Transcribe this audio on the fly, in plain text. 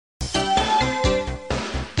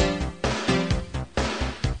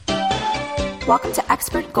Welcome to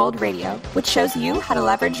Expert Gold Radio, which shows you how to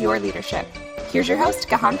leverage your leadership. Here's your host,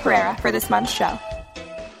 Gahan Pereira, for this month's show.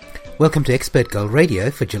 Welcome to Expert Gold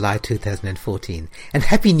Radio for July 2014, and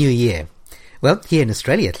Happy New Year! Well, here in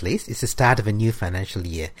Australia at least, it's the start of a new financial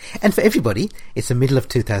year. And for everybody, it's the middle of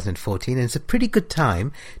 2014, and it's a pretty good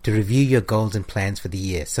time to review your goals and plans for the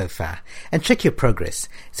year so far, and check your progress.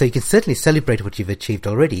 So you can certainly celebrate what you've achieved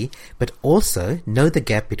already, but also know the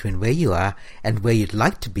gap between where you are and where you'd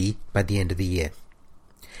like to be by the end of the year.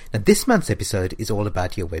 Now, this month's episode is all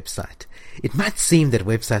about your website. It might seem that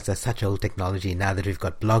websites are such old technology now that we've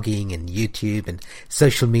got blogging and YouTube and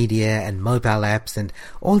social media and mobile apps and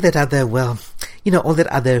all that other, all that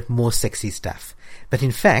other more sexy stuff. But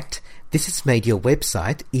in fact, this has made your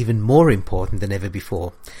website even more important than ever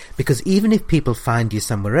before. Because even if people find you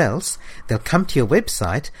somewhere else, they'll come to your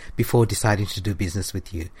website before deciding to do business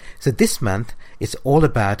with you. So this month, it's all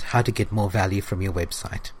about how to get more value from your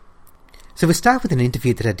website. So we start with an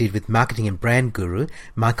interview that I did with marketing and brand guru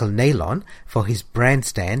Michael Naylon for his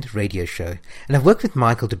Brandstand radio show. And I've worked with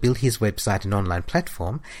Michael to build his website and online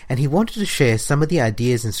platform, and he wanted to share some of the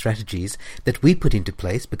ideas and strategies that we put into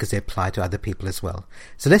place because they apply to other people as well.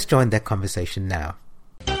 So let's join that conversation now.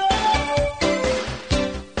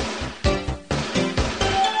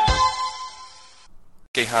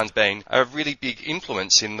 Gihan's been a really big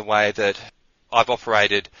influence in the way that I've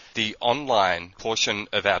operated the online portion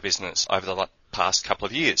of our business over the past couple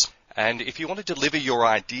of years. And if you want to deliver your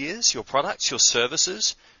ideas, your products, your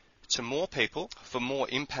services to more people for more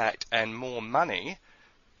impact and more money,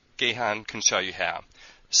 Gihan can show you how.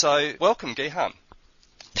 So welcome, Gihan.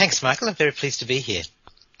 Thanks, Michael. I'm very pleased to be here.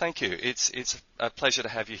 Thank you. It's a pleasure to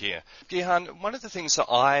have you here. Gihan, one of the things that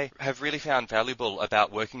I have really found valuable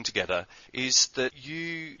about working together is that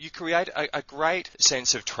you create a great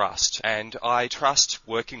sense of trust, and I trust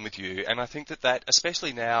working with you, and I think that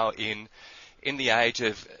especially now in the age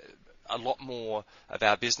of a lot more of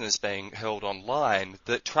our business being held online,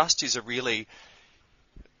 that trust is a really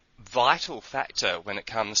vital factor when it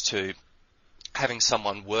comes to having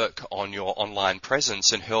someone work on your online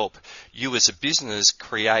presence and help you as a business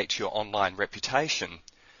create your online reputation.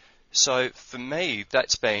 So for me,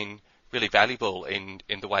 that's been really valuable in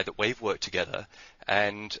the way that we've worked together.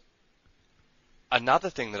 And another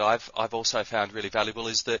thing that I've also found really valuable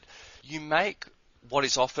is that you make what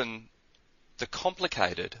is often the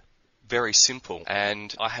complicated very simple,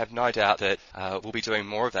 and I have no doubt that we'll be doing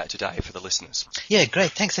more of that today for the listeners. Yeah,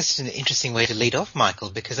 great. Thanks. That's an interesting way to lead off, Michael,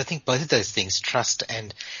 because I think both of those things, trust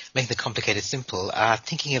and making the complicated simple, are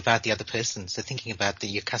thinking about the other person, so thinking about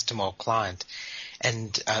your customer or client.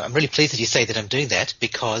 And I'm really pleased that you say that I'm doing that,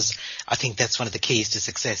 because I think that's one of the keys to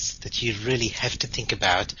success, that you really have to think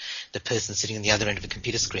about the person sitting on the other end of a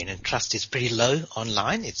computer screen. And trust is pretty low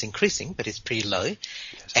online. It's increasing, but it's pretty low.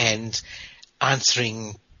 Yes. And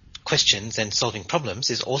answering questions and solving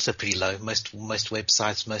problems is also pretty low. Most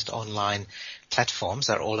websites, most online platforms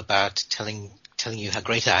are all about telling you how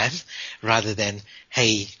great I am, rather than,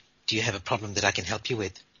 hey, do you have a problem that I can help you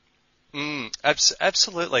with?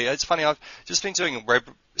 Absolutely. It's funny, I've just been doing a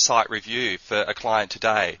website review for a client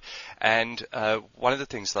today, and one of the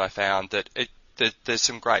things that I found that there's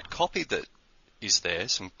some great copy that is there,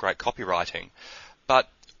 some great copywriting, but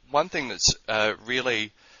one thing that's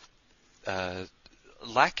really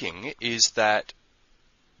lacking is that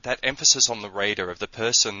emphasis on the reader, of the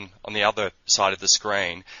person on the other side of the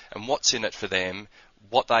screen, and what's in it for them,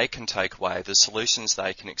 what they can take away, the solutions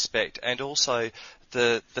they can expect, and also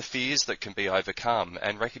the fears that can be overcome,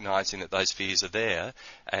 and recognising that those fears are there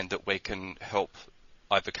and that we can help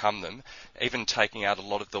overcome them, even taking out a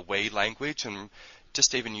lot of the we language and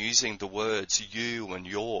just even using the words you and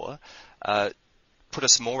your, put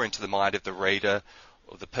us more into the mind of the reader,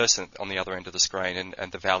 or the person on the other end of the screen,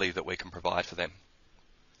 and the value that we can provide for them.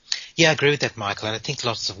 Yeah, I agree with that, Michael. And I think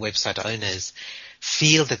lots of website owners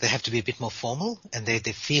feel that they have to be a bit more formal, and they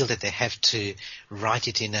feel that they have to write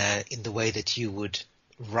it in the way that you would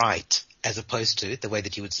write, as opposed to the way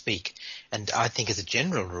that you would speak. And I think as a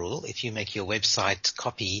general rule, if you make your website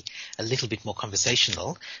copy a little bit more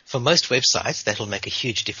conversational, for most websites, that'll make a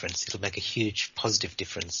huge difference. It'll make a huge positive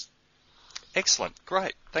difference. Excellent.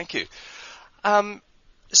 Great. Thank you.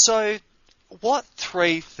 So what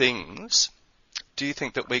three things do you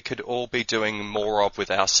think that we could all be doing more of with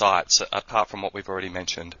our sites, apart from what we've already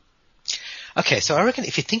mentioned? Okay, so I reckon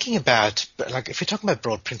if you're talking about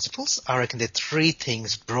broad principles, I reckon there are three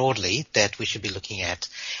things broadly that we should be looking at.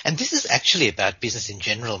 And this is actually about business in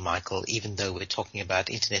general, Michael, even though we're talking about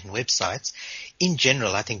internet and websites. In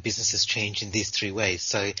general, I think businesses change in these three ways.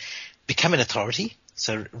 So become an authority.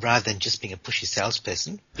 So rather than just being a pushy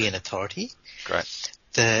salesperson, be an authority. Great.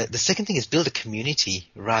 The second thing is build a community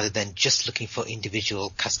rather than just looking for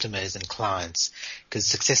individual customers and clients, because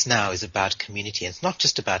success now is about community. And it's not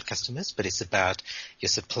just about customers, but it's about your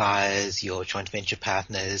suppliers, your joint venture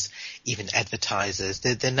partners, even advertisers.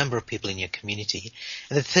 There are a number of people in your community.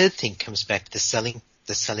 And the third thing comes back to the selling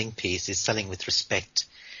piece, is selling with respect.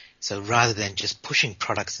 So rather than just pushing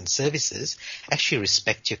products and services, actually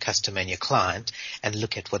respect your customer and your client and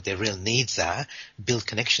look at what their real needs are, build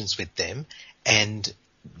connections with them. And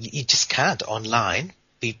you just can't online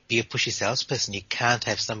be a pushy salesperson. You can't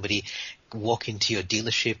have somebody walk into your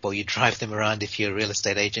dealership, or you drive them around if you're a real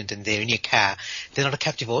estate agent and they're in your car. They're not a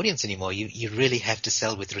captive audience anymore. You really have to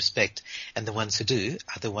sell with respect. And the ones who do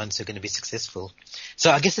are the ones who are going to be successful.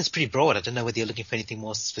 So I guess it's pretty broad. I don't know whether you're looking for anything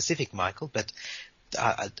more specific, Michael, but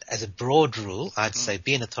as a broad rule, I'd say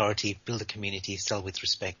be an authority, build a community, sell with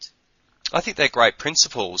respect. I think they're great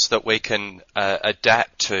principles that we can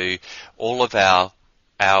adapt to all of our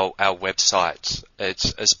websites.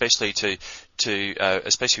 It's especially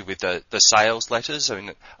especially with the sales letters. I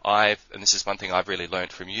mean, and this is one thing I've really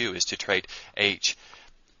learned from you, is to treat each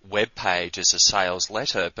web page as a sales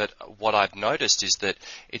letter. But what I've noticed is that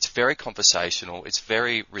it's very conversational, it's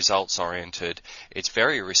very results oriented, it's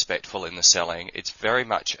very respectful in the selling, it's very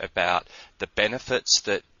much about the benefits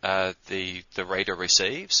that the reader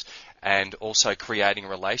receives, and also creating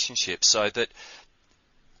relationships, so that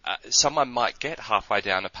someone might get halfway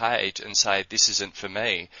down a page and say, this isn't for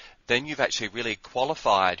me. Then you've actually really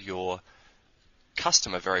qualified your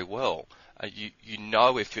customer very well. You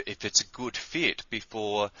know if it's a good fit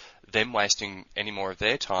before them wasting any more of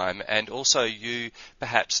their time, and also you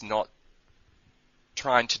perhaps not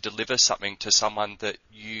trying to deliver something to someone that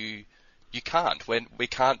you can't. When we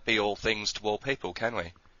can't be all things to all people, can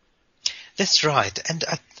we? That's right. And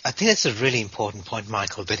I think that's a really important point,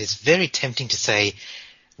 Michael, that it's very tempting to say,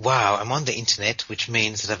 wow, I'm on the internet, which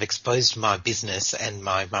means that I've exposed my business and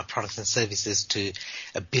my products and services to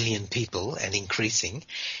 1 billion people and increasing.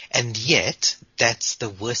 And yet, that's the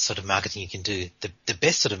worst sort of marketing you can do. The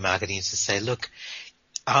best sort of marketing is to say, look,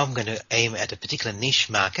 I'm going to aim at a particular niche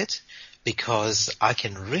market because I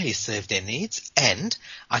can really serve their needs, and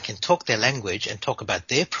I can talk their language and talk about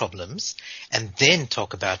their problems and then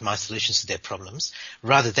talk about my solutions to their problems,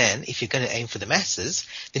 rather than, if you're going to aim for the masses,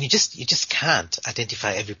 then you just can't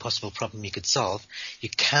identify every possible problem you could solve. You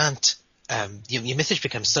can't, your message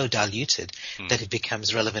becomes so diluted that it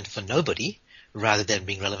becomes relevant for nobody, rather than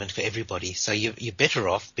being relevant for everybody. So you're better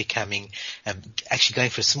off becoming, actually going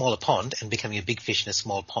for a smaller pond and becoming a big fish in a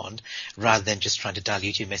small pond, rather than just trying to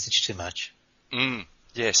dilute your message too much.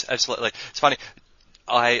 Yes, absolutely. It's funny.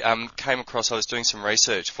 I was doing some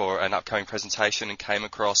research for an upcoming presentation and came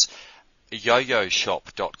across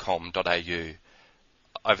yoyoshop.com.au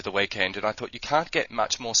over the weekend, and I thought, you can't get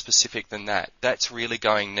much more specific than that. That's really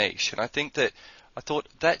going niche. And I thought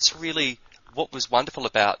that's really what was wonderful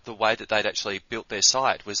about the way that they'd actually built their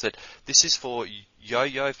site, was that this is for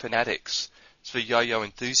yo-yo fanatics. It's for yo-yo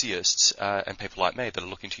enthusiasts and people like me that are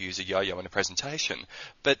looking to use a yo-yo in a presentation.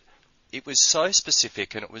 But it was so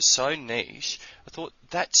specific and it was so niche. I thought,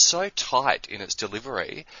 that's so tight in its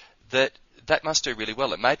delivery that must do really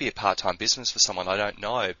well. It may be a part-time business for someone, I don't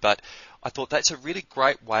know, but I thought that's a really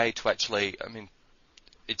great way to actually, I mean,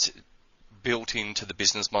 it's built into the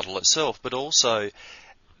business model itself, but also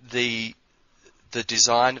the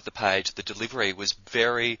design of the page, the delivery was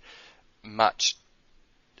very much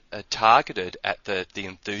targeted at the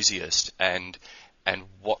enthusiast and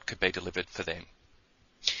what could be delivered for them.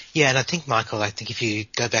 Yeah, and I think, Michael, if you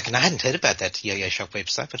go back, and I hadn't heard about that Yo-Yo Shop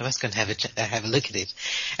website, but I was going to have a look at it.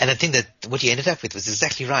 And I think that what you ended up with was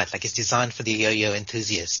exactly right. Like, it's designed for the yo-yo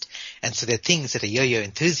enthusiast. And so there are things that a yo-yo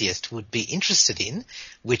enthusiast would be interested in,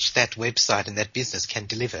 which that website and that business can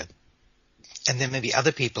deliver. And there may be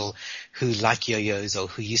other people who like yo-yos or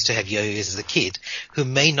who used to have yo-yos as a kid who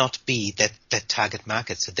may not be that target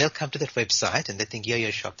market. So they'll come to that website and they think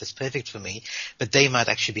Yo-Yo Shop, that's perfect for me, but they might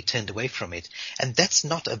actually be turned away from it. And that's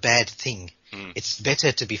not a bad thing. It's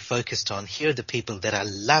better to be focused on, here are the people that I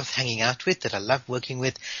love hanging out with, that I love working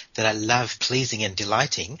with, that I love pleasing and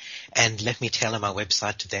delighting, and let me tailor my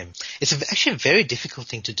website to them. It's actually a very difficult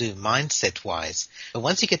thing to do mindset-wise. But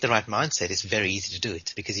once you get the right mindset, it's very easy to do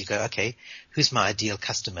it, because you go, okay, who's my ideal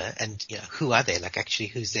customer, and who are they? Like, actually,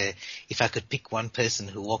 who's there? If I could pick one person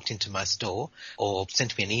who walked into my store or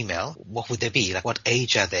sent me an email, what would they be? Like, what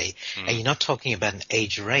age are they? And you're not talking about an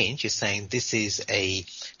age range. You're saying this is a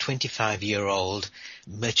 25-year-old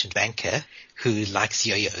merchant banker who likes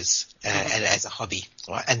yo-yos and as a hobby,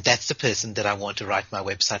 right? And that's the person that I want to write my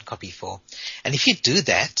website copy for. And if you do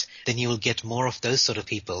that, then you will get more of those sort of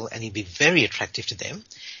people, and you'll be very attractive to them.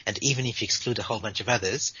 And even if you exclude a whole bunch of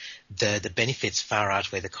others, the benefits far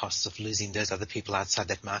outweigh the costs of losing those other people outside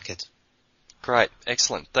that market. Great.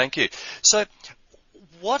 Excellent. Thank you. So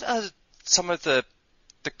what are some of the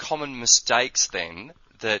common mistakes then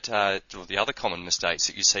that, or the other common mistakes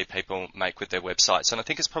that you see people make with their websites? And I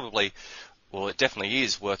think it's probably, well, it definitely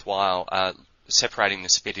is worthwhile separating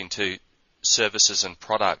this a bit into services and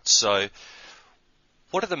products. So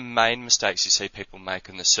what are the main mistakes you see people make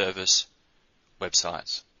in the service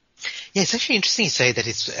websites? Yeah, it's actually interesting you say that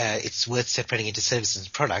it's worth separating into services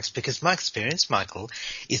and products, because my experience, Michael,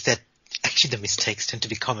 is that actually the mistakes tend to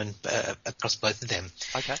be common across both of them.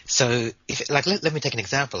 Okay. So, let me take an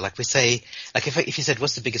example. Like we say, like if you said,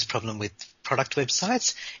 what's the biggest problem with product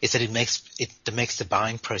websites? Is that it makes the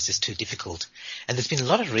buying process too difficult. And there's been a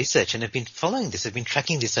lot of research, and I've been following this. I've been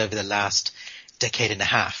tracking this over the last decade and a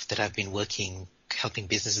half that I've been helping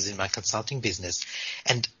businesses in my consulting business,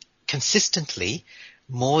 and consistently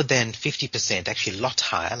more than 50%, actually a lot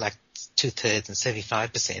higher, like 2/3 and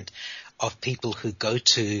 75% of people who go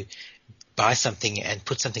to buy something and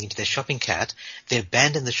put something into their shopping cart, they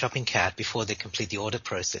abandon the shopping cart before they complete the order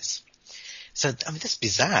process. So, I mean, that's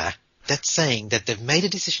bizarre. That's saying that they've made a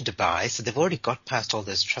decision to buy, so they've already got past all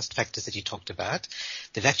those trust factors that you talked about.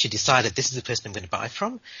 They've actually decided this is the person I'm going to buy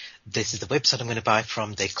from, this is the website I'm going to buy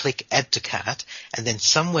from. They click add to cart, and then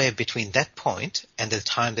somewhere between that point and the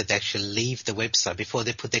time that they actually leave the website, before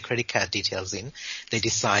they put their credit card details in, they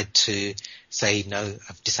decide to say, no,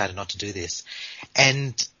 I've decided not to do this.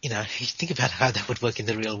 And, you think about how that would work in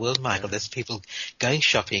the real world, Michael. There's people going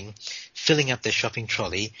shopping, filling up their shopping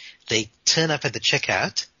trolley, they turn up at the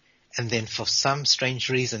checkout, and then for some strange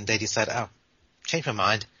reason they decide, change my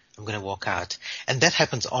mind, I'm going to walk out. And that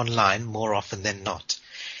happens online more often than not.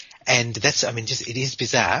 And it is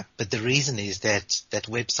bizarre, but the reason is that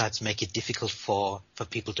websites make it difficult for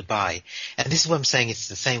people to buy. And this is what I'm saying, it's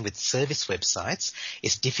the same with service websites.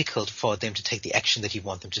 It's difficult for them to take the action that you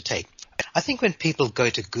want them to take. I think when people go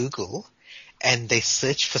to Google and they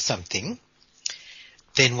search for something,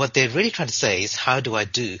 then what they're really trying to say is, how do I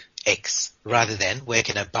do X, rather than where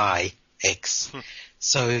can I buy X?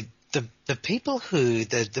 So the people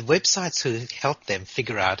the websites who help them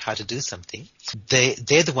figure out how to do something,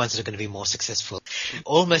 they're the ones that are going to be more successful.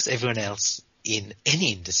 Almost everyone else in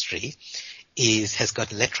any industry has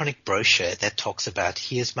got an electronic brochure that talks about,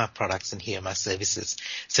 here's my products and here are my services.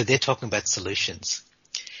 So they're talking about solutions.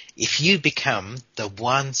 If you become the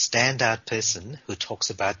one standout person who talks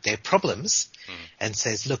about their problems and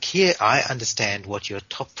says, look, here I understand what your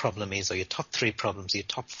top problem is, or your top 3 problems, your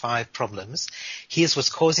top 5 problems. Here's what's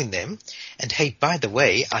causing them. And hey, by the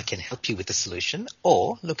way, I can help you with the solution.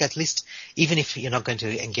 Or look, at least even if you're not going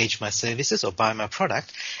to engage my services or buy my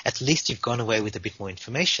product, at least you've gone away with a bit more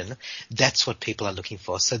information. That's what people are looking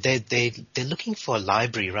for. So they're looking for a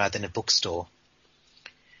library rather than a bookstore.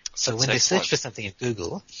 So when they search for something in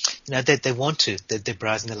Google, they're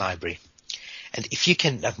browsing the library. And if you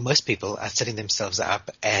can, most people are setting themselves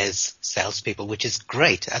up as salespeople, which is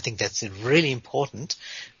great. I think that's really important,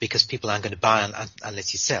 because people aren't going to buy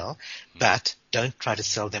unless you sell. But don't try to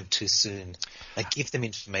sell them too soon. Give them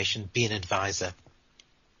information. Be an advisor.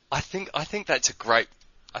 I think that's a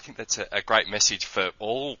great message for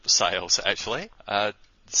all sales, actually.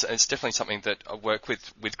 It's definitely something that I work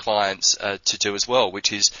with clients to do as well,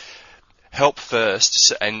 which is help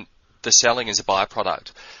first, and the selling is a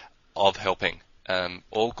byproduct of helping.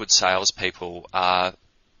 All good salespeople are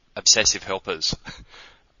obsessive helpers.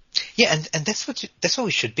 Yeah, and that's what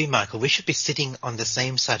we should be, Michael. We should be sitting on the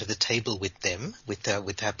same side of the table with them, with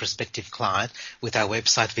our prospective client, with our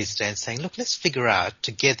website visitor, and saying, look, let's figure out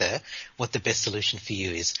together what the best solution for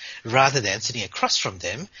you is, rather than sitting across from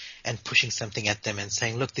them and pushing something at them and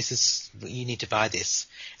saying, look, you need to buy this,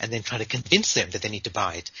 and then try to convince them that they need to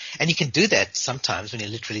buy it. And you can do that sometimes when you're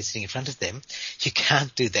literally sitting in front of them. You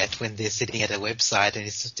can't do that when they're sitting at a website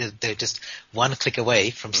and they're just one click away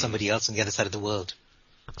from somebody else on the other side of the world.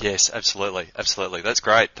 Yes, absolutely. That's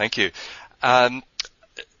great. Thank you.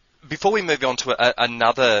 Before we move on to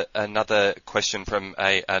another question from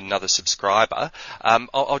another subscriber,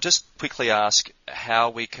 I'll just quickly ask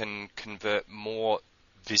how we can convert more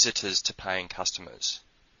visitors to paying customers.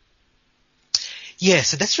 Yeah,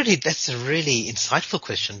 so that's a really insightful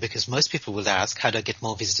question, because most people will ask, how do I get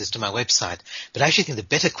more visitors to my website? But I actually think the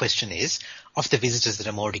better question is, of the visitors that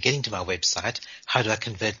I'm already getting to my website, how do I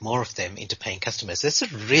convert more of them into paying customers? That's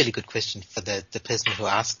a really good question for the person who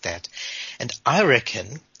asked that. And I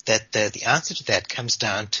reckon that the answer to that comes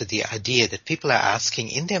down to the idea that people are asking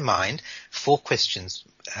in their mind 4 questions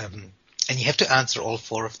And you have to answer all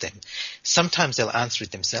 4 of them. Sometimes they'll answer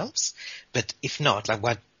it themselves, but if not,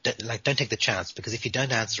 don't take the chance, because if you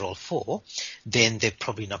don't answer all 4, then they're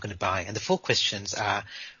probably not going to buy. And the 4 questions are,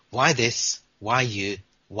 why this, why you,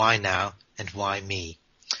 why now, and why me?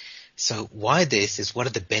 So why this is, what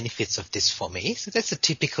are the benefits of this for me? So that's a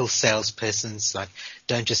typical salesperson's,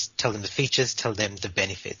 don't just tell them the features, tell them the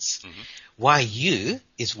benefits. Mm-hmm. Why you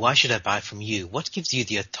is, why should I buy from you? What gives you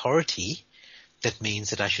the authority that means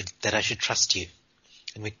that I should trust you?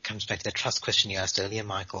 And it comes back to that trust question you asked earlier,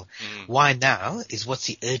 Michael. Mm. Why now is, what's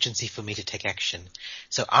the urgency for me to take action?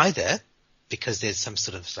 So either because there's some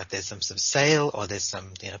sort of sale, or there's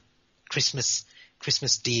some,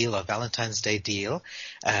 Christmas deal or Valentine's Day deal,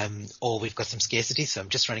 or we've got some scarcity, so I'm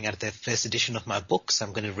just running out of the first edition of my book, so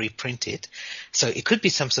I'm going to reprint it. So it could be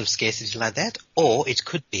some sort of scarcity like that, or it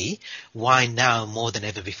could be, why now more than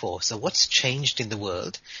ever before? So what's changed in the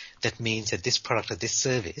world that means that this product or this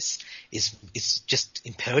service is just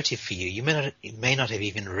imperative for you? You may not have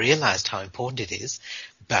even realized how important it is,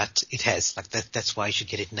 but it has. That's why you should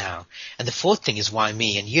get it now. And the 4th thing is, why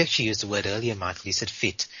me? And you actually used the word earlier, Michael. You said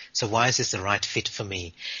fit. So why is this the right fit for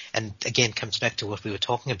me? And again, comes back to what we were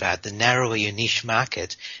talking about. The narrower your niche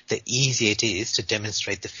market, the easier it is to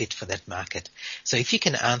demonstrate the fit for that market. So if you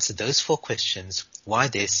can answer those 4 questions, why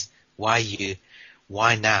this, why you,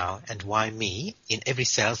 why now, and why me, in every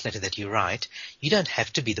sales letter that you write, you don't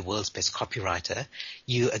have to be the world's best copywriter.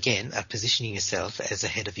 You, again, are positioning yourself as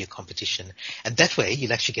ahead of your competition. And that way,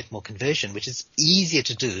 you'll actually get more conversion, which is easier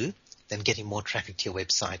to do than getting more traffic to your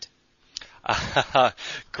website.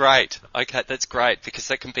 Great. Okay, that's great, because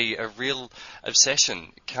that can be a real obsession,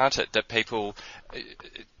 can't it? That people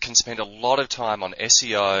can spend a lot of time on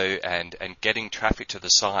SEO and getting traffic to the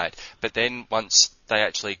site, but then once they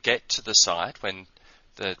actually get to the site, when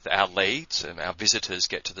our leads and our visitors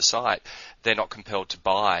get to the site, they're not compelled to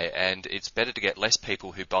buy, and it's better to get less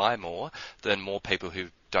people who buy more than more people who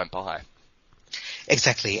don't buy.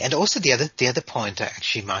 Exactly. And also the other point,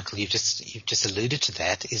 actually, Michael, you've just alluded to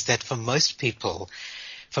that, is that for most people,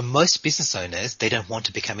 for most business owners, they don't want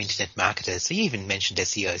to become internet marketers. So you even mentioned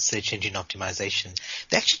SEO, search engine optimization.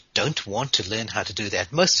 They actually don't want to learn how to do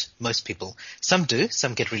that. Most people, some do,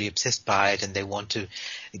 some get really obsessed by it and they want to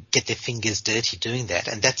get their fingers dirty doing that,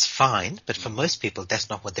 and that's fine. But for most people, that's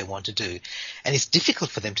not what they want to do. And it's difficult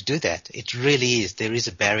for them to do that. It really is. There is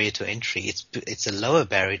a barrier to entry. It's a lower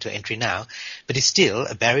barrier to entry now, but it's still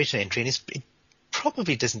a barrier to entry, and it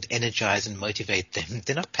probably doesn't energize and motivate them.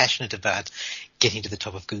 They're not passionate about getting to the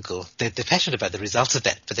top of Google. They're passionate about the results of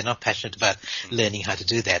that, but they're not passionate about learning how to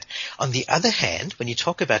do that. On the other hand, when you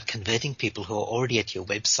talk about converting people who are already at your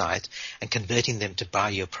website and converting them to buy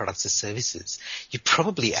your products or services, you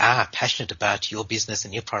probably are passionate about your business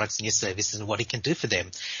and your products and your services and what it can do for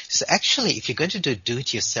them. So actually, if you're going to do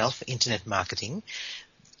it yourself internet marketing,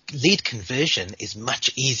 lead conversion is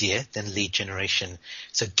much easier than lead generation.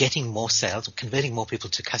 So getting more sales, converting more people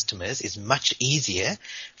to customers is much easier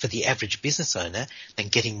for the average business owner than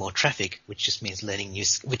getting more traffic, which just means learning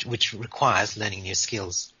which requires learning new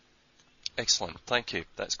skills. Excellent. Thank you.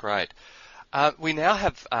 That's great. We now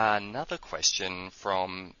have another question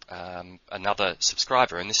from another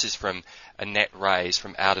subscriber, and this is from Annette Rays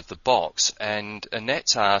from Out of the Box. And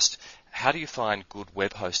Annette's asked, how do you find good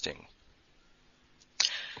web hosting?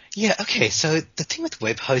 Yeah, okay. So the thing with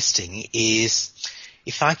web hosting is,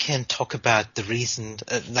 if I can talk about the reason,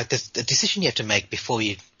 the decision you have to make before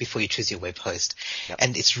you choose your web host. Yep.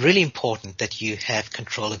 And it's really important that you have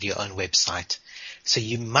control of your own website. So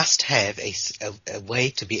you must have a way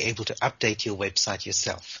to be able to update your website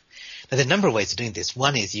yourself. Now, there are a number of ways of doing this.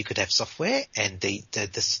 One is you could have software, and the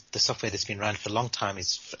software that's been around for a long time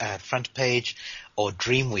is FrontPage or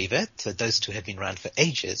Dreamweaver. So those two have been around for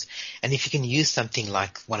ages. And if you can use something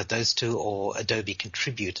like one of those two, or Adobe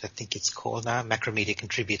Contribute, I think it's called now, Macromedia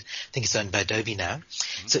Contribute, I think it's owned by Adobe now.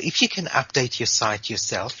 Mm-hmm. So if you can update your site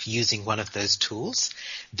yourself using one of those tools,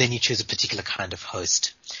 then you choose a particular kind of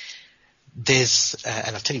host. There's,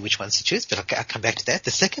 and I'll tell you which ones to choose, but I'll come back to that.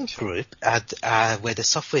 The second group are where the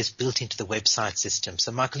software is built into the website system.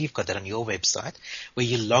 So, Michael, you've got that on your website, where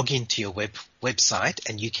you log into your website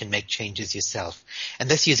and you can make changes yourself. And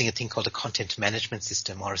that's using a thing called a content management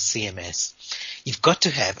system, or a CMS. You've got to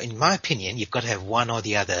have, in my opinion, you've got to have one or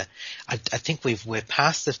the other. I think we're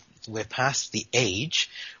past the age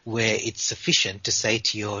where it's sufficient to say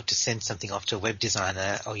to send something off to a web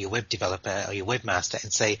designer or your web developer or your webmaster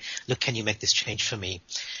and say, look, can you make this change for me?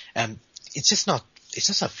 It's just not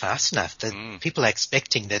fast enough. People are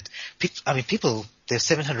expecting that. There's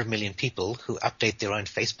 700 million people who update their own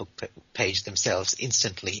Facebook page themselves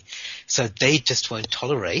instantly. So they just won't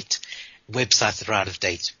tolerate websites that are out of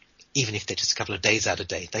date. even if they're just a couple of days out of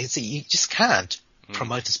date. They say you just can't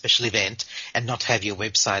promote a special event and not have your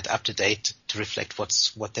website up to date to reflect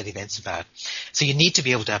what that event's about. So you need to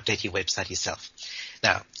be able to update your website yourself.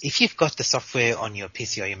 Now, if you've got the software on your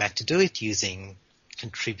PC or your Mac to do it using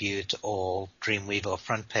Contribute or Dreamweaver or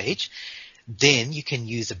FrontPage, then you can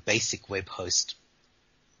use a basic web host.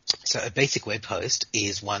 So a basic web host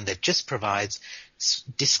is one that just provides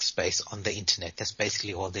disk space on the internet. That's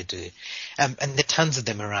basically all they do. And there are tons of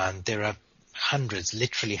them around. There are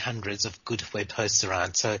literally hundreds of good web hosts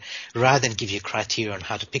around. So rather than give you criteria on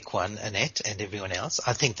how to pick one, Annette and everyone else,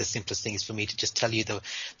 I think the simplest thing is for me to just tell you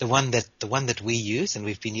the one that we use, and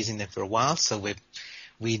we've been using them for a while, so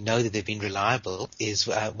we know that they've been reliable, is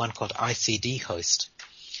one called ICD Host.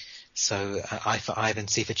 So I for Ivan,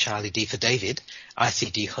 C for Charlie, D for David,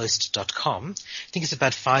 icdhost.com. I think it's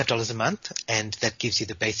about $5 a month, and that gives you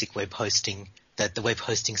the basic web hosting, the web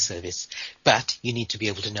hosting service. But you need to be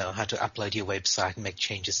able to know how to upload your website and make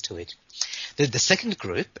changes to it. The second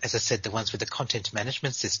group, as I said, the ones with the content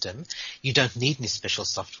management system, you don't need any special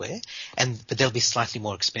software, but they'll be slightly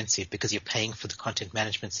more expensive because you're paying for the content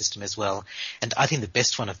management system as well. And I think the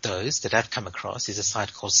best one of those that I've come across is a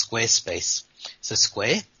site called Squarespace. So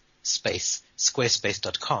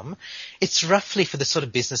Squarespace.com. It's roughly for the sort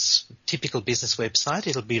of typical business website,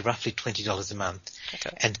 it'll be roughly $20 a month.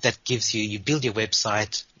 Okay. And that gives you build your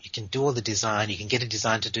website, you can do all the design, you can get a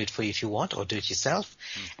designer to do it for you if you want, or do it yourself,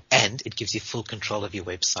 and it gives you full control of your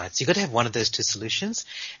website. So you've got to have one of those two solutions,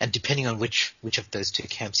 and depending on which of those two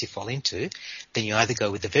camps you fall into, then you either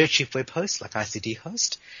go with the very cheap web host like ICD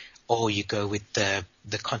Host, or you go with the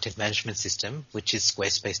content management system, which is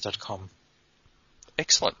Squarespace.com.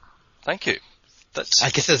 Excellent. Thank you. I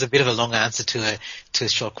guess there's a bit of a long answer to a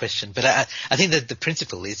short question, but I think that the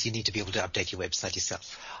principle is you need to be able to update your website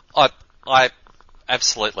yourself. I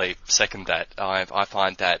absolutely second that. I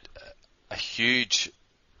find that a huge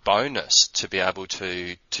bonus to be able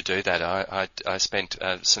to do that. I spent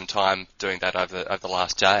some time doing that over the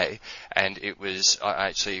last day, and I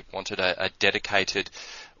actually wanted a dedicated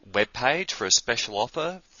web page for a special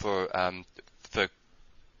offer for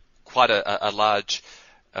quite a large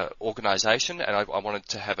organisation, and I wanted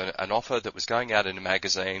to have an offer that was going out in a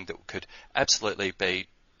magazine that could absolutely be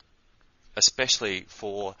especially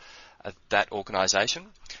for that organisation,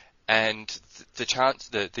 and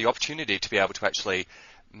the opportunity to be able to actually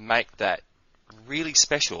make that really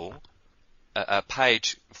special a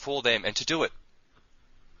page for them, and to do it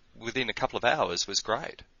within a couple of hours was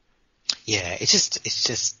great. Yeah,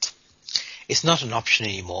 it's not an option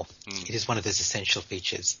anymore. It is one of those essential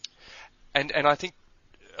features. And I think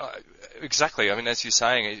exactly. I mean, as you're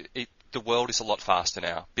saying, the world is a lot faster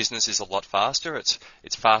now. Business is a lot faster. It's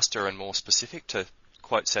faster and more specific, to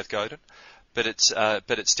quote Seth Godin, but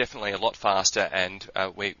it's definitely a lot faster. And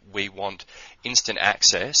we want instant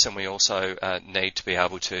access, and we also need to be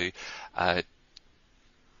able to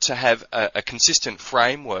have a consistent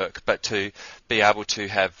framework, but to be able to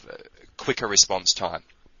have quicker response time.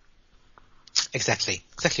 Exactly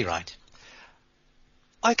right.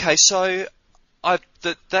 Okay, so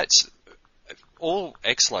that's all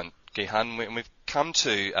excellent, Gihan. We've come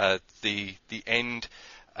to the end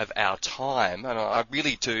of our time, and I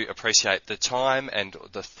really do appreciate the time and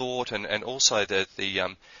the thought, and also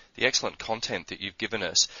the excellent content that you've given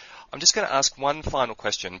us. I'm just going to ask one final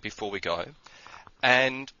question before we go,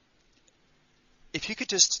 and if you could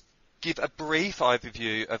just give a brief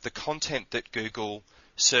overview of the content that Google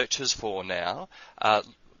searches for now.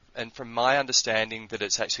 And from my understanding, that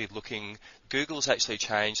it's actually Google's actually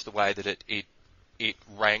changed the way that it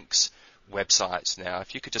ranks websites now.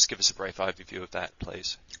 If you could just give us a brief overview of that,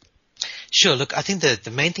 please. Sure. Look, I think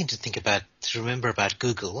the main thing to remember about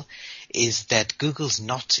Google is that Google's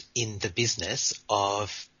not in the business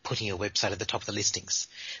of putting your website at the top of the listings.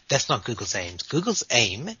 That's not Google's aim. Google's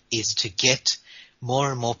aim is to get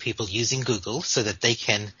more and more people using Google so that they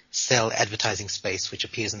can sell advertising space, which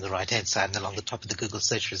appears on the right-hand side and along the top of the Google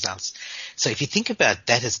search results. So if you think about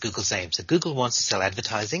that as Google's aim, so Google wants to sell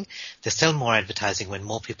advertising. They sell more advertising when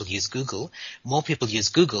more people use Google. More people use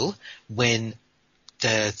Google when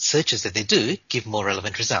the searches that they do give more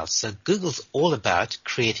relevant results. So Google's all about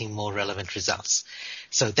creating more relevant results.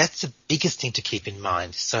 So that's the biggest thing to keep in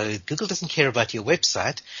mind. So Google doesn't care about your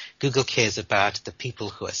website. Google cares about the people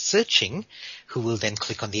who are searching, who will then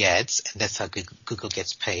click on the ads, and that's how Google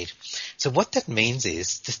gets paid. So what that means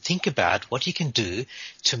is to think about what you can do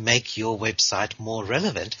to make your website more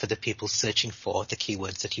relevant for the people searching for the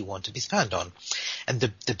keywords that you want to be found on. And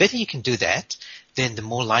the better you can do that, then the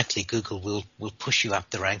more likely Google will push you up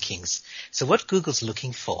the rankings. So what Google's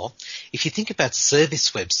looking for, if you think about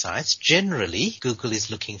service websites, generally Google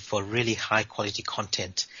is looking for really high quality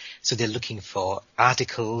content. So they're looking for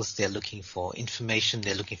articles, they're looking for information,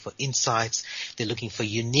 they're looking for insights, they're looking for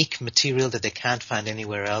unique material that they can't find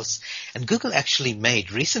anywhere else. And Google actually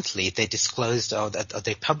recently they disclosed or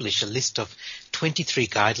they published a list of 23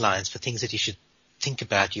 guidelines for things that you should think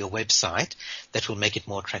about your website that will make it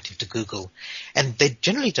more attractive to Google. And they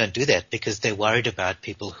generally don't do that because they're worried about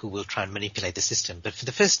people who will try and manipulate the system. But for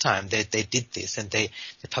the first time, they did this, and they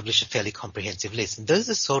published a fairly comprehensive list. And those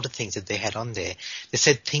are the sort of things that they had on there. They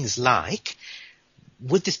said things like,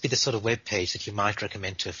 would this be the sort of web page that you might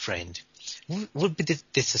recommend to a friend? Would be this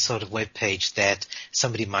the sort of web page that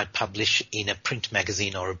somebody might publish in a print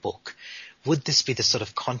magazine or a book? Would this be the sort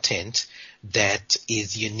of content that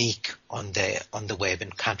is unique on the web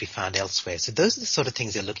and can't be found elsewhere? So those are the sort of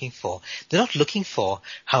things they're looking for. They're not looking for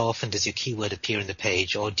how often does your keyword appear in the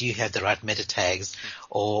page, or do you have the right meta tags,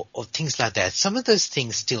 or things like that. Some of those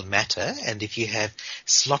things still matter, and if you have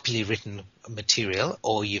sloppily written material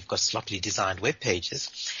or you've got sloppily designed web pages,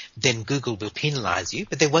 then Google will penalize you,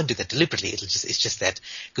 but they won't do that deliberately. It's just that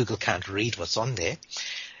Google can't read what's on there.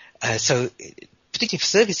 So particularly for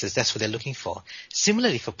services, that's what they're looking for.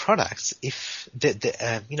 Similarly for products, if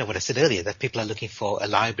what I said earlier, that people are looking for a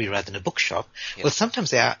library rather than a bookshop, yep. Well, sometimes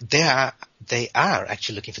they are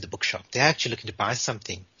actually looking for the bookshop. They're actually looking to buy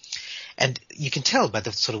something. And you can tell by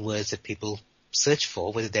the sort of words that people search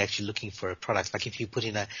for whether they're actually looking for a product. Like if you put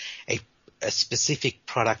in a specific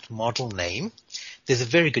product model name, there's a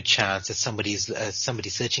very good chance that somebody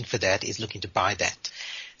searching for that is looking to buy that.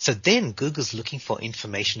 So then Google's looking for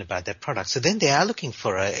information about their product. So then they are looking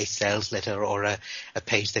for a sales letter or a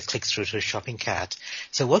page that clicks through to a shopping cart.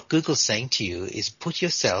 So what Google's saying to you is put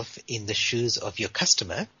yourself in the shoes of your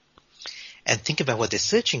customer and think about what they're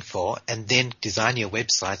searching for, and then design your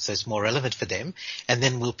website so it's more relevant for them, and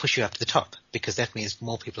then we'll push you up to the top, because that means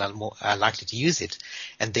more people are likely to use it,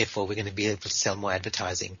 and therefore we're going to be able to sell more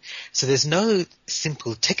advertising. So there's no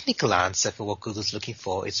simple technical answer for what Google's looking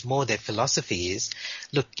for. It's more their philosophy is,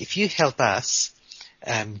 look, if you help us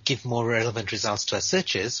give more relevant results to our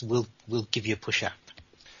searchers, we'll give you a push up.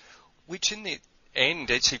 Which in the end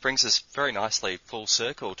actually brings us very nicely full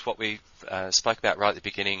circle to what we spoke about right at the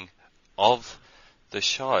beginning of the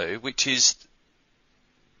show, which is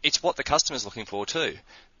it's what the customer's looking for too.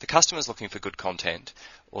 The customer's looking for good content,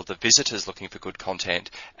 or the visitor's looking for good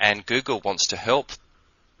content, and Google wants to help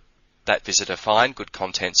that visitor find good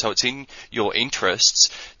content. So it's in your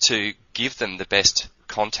interests to give them the best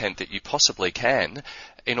content that you possibly can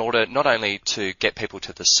in order not only to get people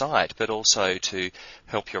to the site, but also to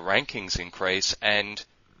help your rankings increase and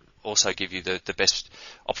also give you the best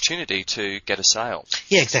opportunity to get a sale.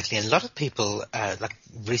 Yeah, exactly. And a lot of people, like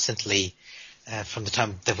recently, from the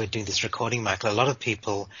time that we're doing this recording, Michael, a lot of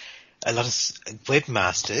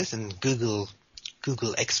webmasters and Google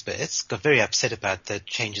experts got very upset about the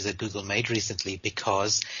changes that Google made recently,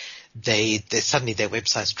 because they suddenly their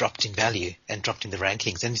websites dropped in value and dropped in the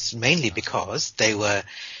rankings. And it's mainly because they were,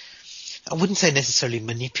 I wouldn't say necessarily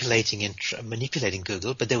manipulating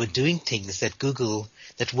Google, but they were doing things that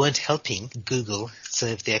weren't helping Google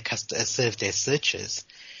serve their searchers,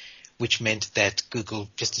 which meant that Google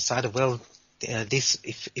just decided, well,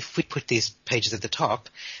 if we put these pages at the top,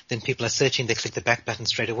 then people are searching, they click the back button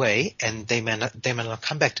straight away, and they may not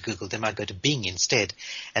come back to Google. They might go to Bing instead.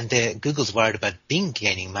 And Google's worried about Bing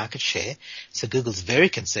gaining market share, so Google's very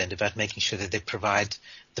concerned about making sure that they provide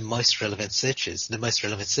the most relevant search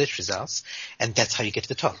results, and that's how you get to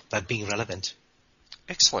the top, by being relevant.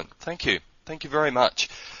 Excellent. Thank you. Thank you very much.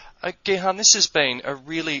 Gihan, this has been a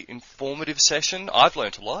really informative session. I've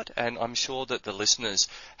learnt a lot, and I'm sure that the listeners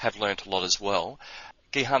have learnt a lot as well.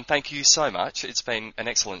 Gihan, thank you so much. It's been an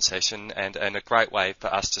excellent session and a great way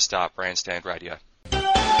for us to start Brandstand Radio.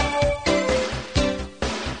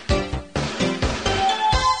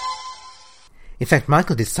 In fact,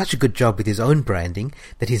 Michael did such a good job with his own branding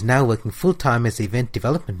that he's now working full-time as the Event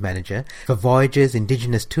Development Manager for Voyagers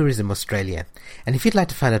Indigenous Tourism Australia. And if you'd like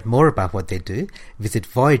to find out more about what they do, visit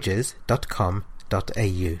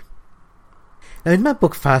voyagers.com.au. Now, in my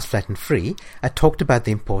book Fast, Flat and Free, I talked about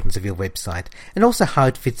the importance of your website and also how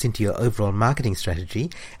it fits into your overall marketing strategy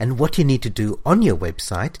and what you need to do on your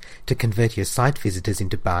website to convert your site visitors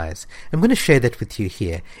into buyers. I'm going to share that with you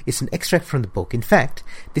here. It's an extract from the book. In fact,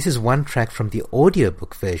 this is one track from the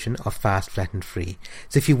audiobook version of Fast, Flat and Free.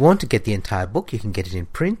 So if you want to get the entire book, you can get it in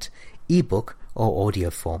print, ebook, or audio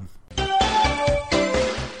form.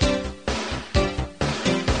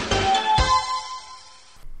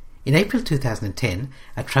 In April 2010,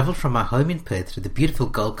 I travelled from my home in Perth to the beautiful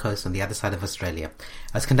Gold Coast on the other side of Australia.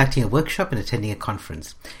 I was conducting a workshop and attending a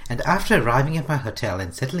conference, and after arriving at my hotel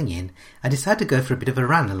and settling in, I decided to go for a bit of a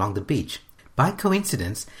run along the beach. By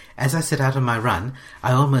coincidence, as I set out on my run,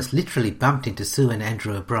 I almost literally bumped into Sue and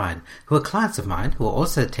Andrew O'Brien, who are clients of mine who are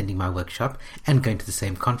also attending my workshop and going to the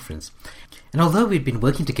same conference. And although we'd been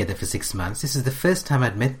working together for 6 months, this is the first time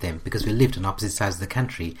I'd met them because we lived on opposite sides of the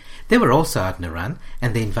country. They were also out on a run,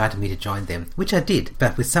 and they invited me to join them, which I did,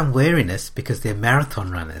 but with some wariness because they're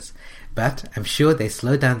marathon runners. But I'm sure they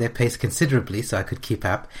slowed down their pace considerably so I could keep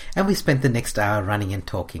up, and we spent the next hour running and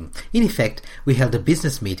talking. In effect, we held a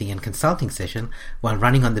business meeting and consulting session while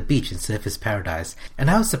running on the beach in Surfers Paradise,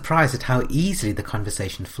 and I was surprised at how easily the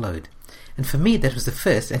conversation flowed. And for me, that was the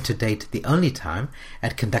first and to date the only time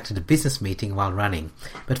I'd conducted a business meeting while running.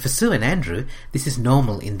 But for Sue and Andrew, this is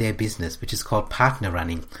normal in their business, which is called partner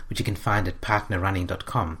running, which you can find at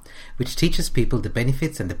partnerrunning.com, which teaches people the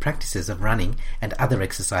benefits and the practices of running and other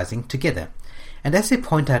exercising together. And as they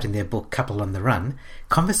point out in their book Couple on the Run,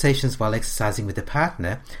 conversations while exercising with a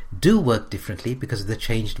partner do work differently because of the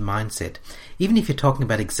changed mindset. Even if you're talking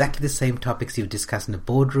about exactly the same topics you've discussed in a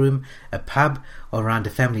boardroom, a pub, or around a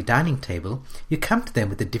family dining table, you come to them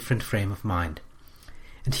with a different frame of mind.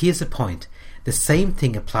 And here's the point. The same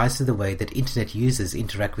thing applies to the way that internet users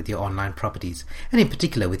interact with your online properties, and in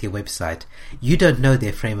particular with your website. You don't know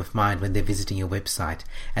their frame of mind when they're visiting your website,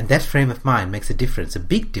 and that frame of mind makes a difference, a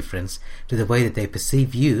big difference, to the way that they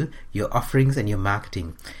perceive you, your offerings, and your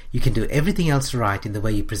marketing. You can do everything else right in the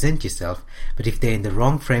way you present yourself, but if they're in the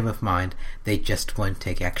wrong frame of mind, they just won't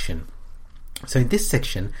take action. So in this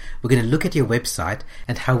section, we're going to look at your website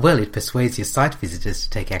and how well it persuades your site visitors to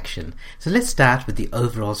take action. So let's start with the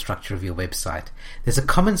overall structure of your website. There's a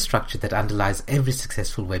common structure that underlies every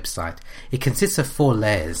successful website. It consists of 4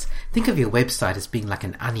 layers. Think of your website as being like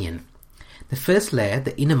an onion. The first layer,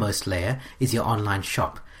 the innermost layer, is your online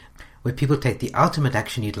shop, where people take the ultimate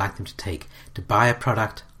action you'd like them to take, to buy a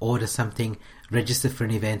product, order something, register for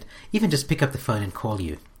an event, even just pick up the phone and call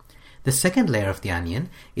you. The second layer of the onion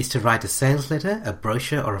is to write a sales letter, a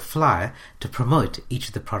brochure, or a flyer to promote each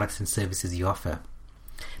of the products and services you offer.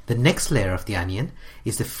 The next layer of the onion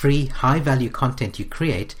is the free, high-value content you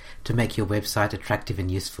create to make your website attractive and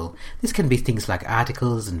useful. This can be things like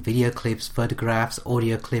articles and video clips, photographs,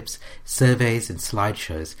 audio clips, surveys, and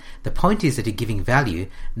slideshows. The point is that you're giving value,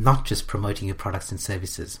 not just promoting your products and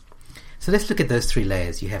services. So let's look at those 3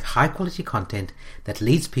 layers. You have high quality content that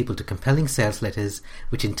leads people to compelling sales letters,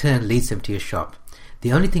 which in turn leads them to your shop.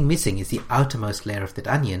 The only thing missing is the outermost layer of that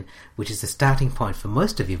onion, which is the starting point for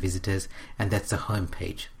most of your visitors, and that's the home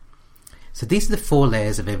page. So these are the 4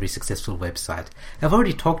 layers of every successful website. I've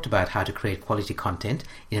already talked about how to create quality content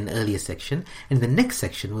in an earlier section, and in the next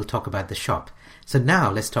section we'll talk about the shop. So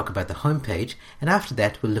now let's talk about the home page, and after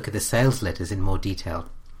that we'll look at the sales letters in more detail.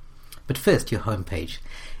 But first, your home page.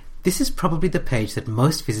 This is probably the page that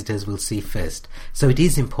most visitors will see first, so it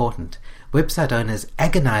is important. Website owners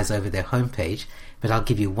agonize over their homepage, but I'll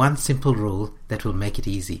give you one simple rule that will make it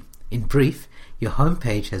easy. In brief, your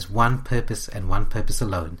homepage has one purpose and one purpose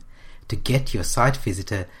alone: to get your site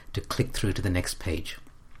visitor to click through to the next page.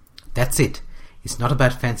 That's it. It's not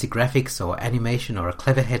about fancy graphics or animation or a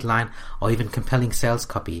clever headline or even compelling sales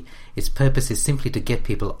copy. Its purpose is simply to get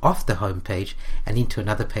people off the homepage and into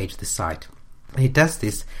another page of the site. And it does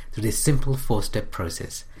this through this simple 4-step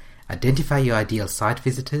process. Identify your ideal site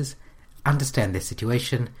visitors, understand their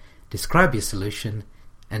situation, describe your solution,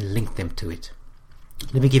 and link them to it.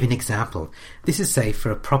 Let me give you an example. This is, say,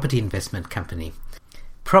 for a property investment company.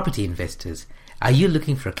 Property investors, are you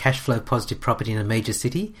looking for a cash flow positive property in a major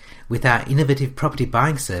city? With our innovative property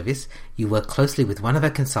buying service, you work closely with one of our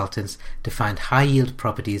consultants to find high yield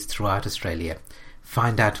properties throughout Australia.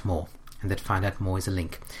 Find out more. And that find out more is a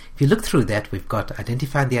link. If you look through that, we've got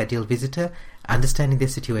identifying the ideal visitor, understanding their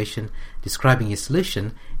situation, describing your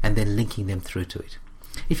solution, and then linking them through to it.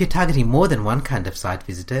 If you're targeting more than one kind of site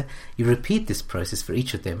visitor, you repeat this process for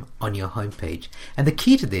each of them on your homepage. And the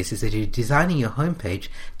key to this is that you're designing your homepage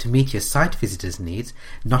to meet your site visitors' needs,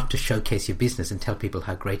 not to showcase your business and tell people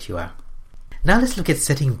how great you are. Now let's look at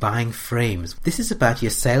setting buying frames. This is about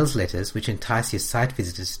your sales letters which entice your site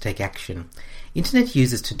visitors to take action. Internet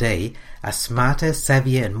users today are smarter,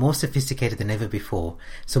 savvier, and more sophisticated than ever before.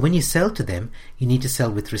 So when you sell to them, you need to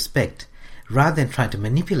sell with respect. Rather than trying to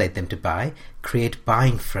manipulate them to buy, create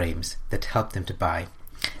buying frames that help them to buy.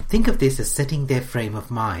 Think of this as setting their frame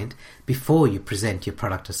of mind before you present your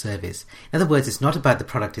product or service. In other words, it's not about the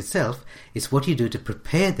product itself, it's what you do to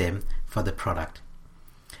prepare them for the product.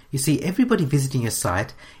 You see, everybody visiting your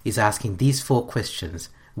site is asking these 4 questions.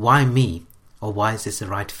 Why me? or why is this the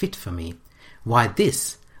right fit for me? Why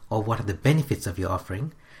this, or what are the benefits of your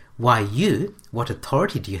offering? Why you, what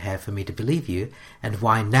authority do you have for me to believe you? And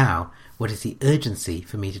why now, what is the urgency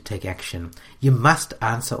for me to take action? You must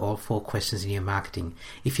answer all 4 questions in your marketing.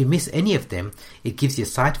 If you miss any of them, it gives your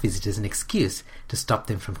site visitors an excuse to stop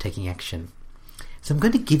them from taking action. So I'm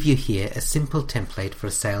going to give you here a simple template for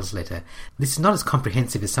a sales letter. This is not as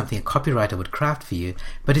comprehensive as something a copywriter would craft for you,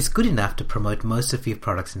 but it's good enough to promote most of your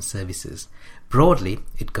products and services. Broadly,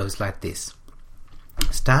 it goes like this.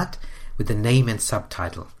 Start with the name and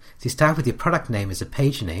subtitle. So you start with your product name as a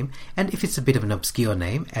page name, and if it's a bit of an obscure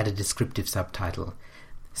name, add a descriptive subtitle.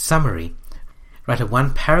 Summary. Write a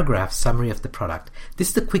 1-paragraph summary of the product. This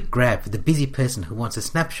is the quick grab for the busy person who wants a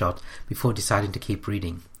snapshot before deciding to keep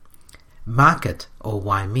reading. Market, or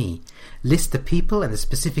why me. List the people and the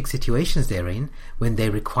specific situations they're in when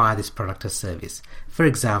they require this product or service. For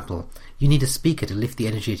example, you need a speaker to lift the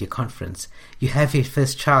energy at your conference. You have your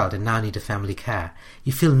first child and now need a family car.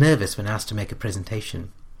 You feel nervous when asked to make a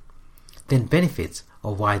presentation. Then benefits,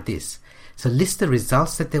 or why this. So list the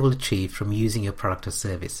results that they will achieve from using your product or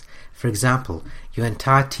service. For example, your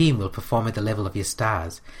entire team will perform at the level of your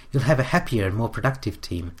stars. You'll have a happier and more productive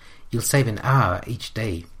team. You'll save an hour each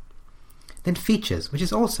day. Then features, which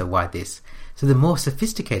is also why this. So the more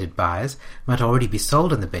sophisticated buyers might already be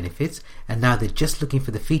sold on the benefits, and now they're just looking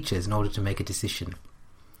for the features in order to make a decision.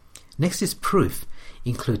 Next is proof.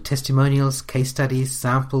 Include testimonials, case studies,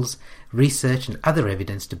 samples, research, and other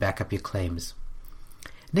evidence to back up your claims.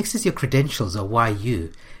 Next is your credentials, or why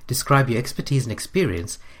you. Describe your expertise and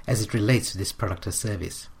experience as it relates to this product or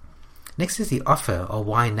service. Next is the offer, or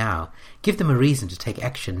why now. Give them a reason to take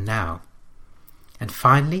action now. And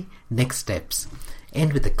finally, next steps.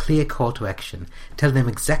 End with a clear call to action. Tell them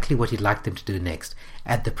exactly what you'd like them to do next.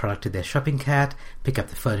 Add the product to their shopping cart, pick up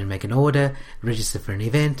the phone and make an order, register for an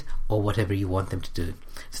event, or whatever you want them to do.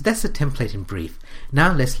 So that's the template in brief.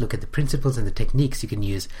 Now let's look at the principles and the techniques you can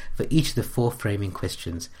use for each of the 4 framing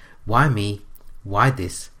questions. Why me? Why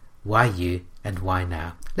this? Why you? And why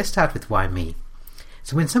now? Let's start with why me.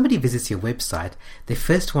 So when somebody visits your website, they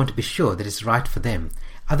first want to be sure that it's right for them.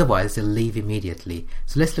 Otherwise, they'll leave immediately.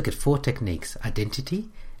 So let's look at 4 techniques: identity,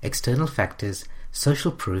 external factors,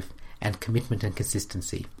 social proof, and commitment and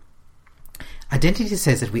consistency. Identity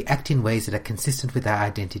says that we act in ways that are consistent with our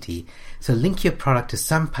identity. So link your product to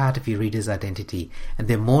some part of your reader's identity, and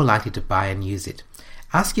they're more likely to buy and use it.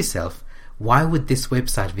 Ask yourself, why would this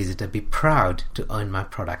website visitor be proud to own my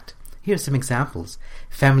product? Here are some examples.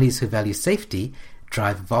 Families who value safety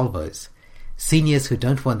drive Volvos. Seniors who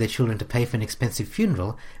don't want their children to pay for an expensive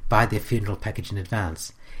funeral buy their funeral package in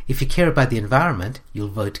advance. If you care about the environment, you'll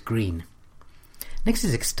vote green. Next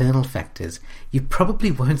is external factors. You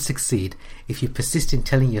probably won't succeed if you persist in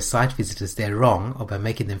telling your site visitors they're wrong or by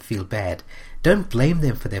making them feel bad. Don't blame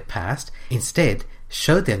them for their past. Instead,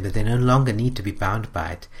 show them that they no longer need to be bound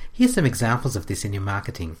by it. Here's some examples of this in your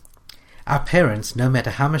marketing. Our parents, no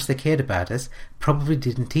matter how much they cared about us, probably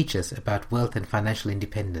didn't teach us about wealth and financial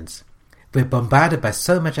independence. We're bombarded by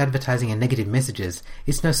so much advertising and negative messages,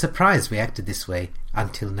 it's no surprise we acted this way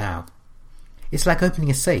until now. It's like opening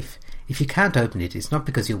a safe. If you can't open it, it's not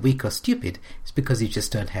because you're weak or stupid, it's because you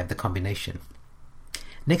just don't have the combination.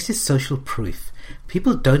 Next is social proof.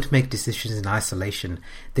 People don't make decisions in isolation.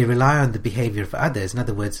 They rely on the behavior of others, in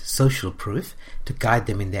other words, social proof, to guide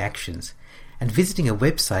them in their actions. And visiting a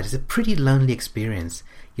website is a pretty lonely experience.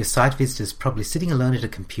 Your site visitor is probably sitting alone at a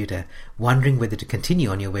computer, wondering whether to continue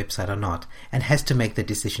on your website or not, and has to make the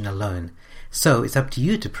decision alone. So it's up to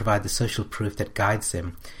you to provide the social proof that guides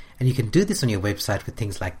them. And you can do this on your website with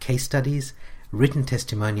things like case studies, written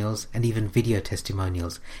testimonials, and even video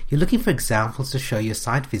testimonials. You're looking for examples to show your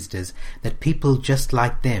site visitors that people just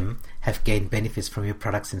like them have gained benefits from your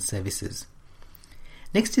products and services.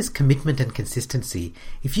 Next is commitment and consistency.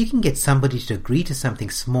 If you can get somebody to agree to something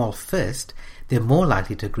small first, they're more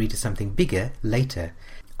likely to agree to something bigger later.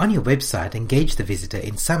 On your website, engage the visitor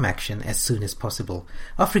in some action as soon as possible.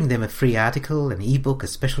 Offering them a free article, an ebook, a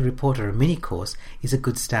special report, or a mini course is a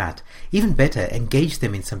good start. Even better, engage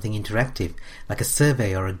them in something interactive, like a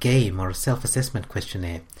survey or a game or a self-assessment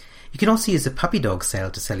questionnaire. You can also use a puppy dog sale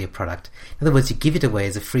to sell your product. In other words, you give it away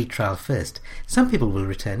as a free trial first. Some people will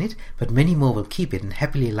return it, but many more will keep it and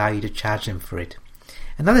happily allow you to charge them for it.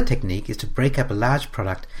 Another technique is to break up a large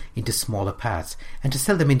product into smaller parts and to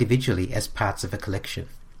sell them individually as parts of a collection.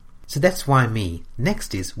 So that's why me.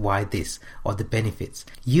 Next is why this, or the benefits.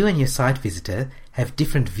 You and your site visitor have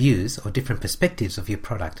different views or different perspectives of your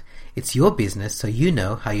product. It's your business, so you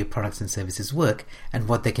know how your products and services work and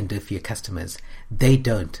what they can do for your customers. They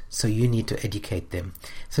don't, so you need to educate them.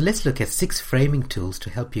 So let's look at 6 framing tools to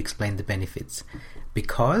help you explain the benefits.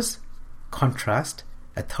 Because, contrast,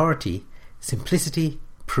 authority, simplicity,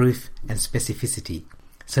 proof, and specificity.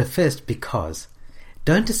 So first, because.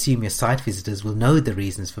 Don't assume your site visitors will know the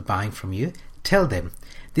reasons for buying from you. Tell them.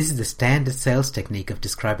 This is the standard sales technique of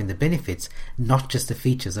describing the benefits, not just the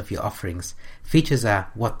features of your offerings. Features are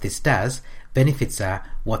what this does, benefits are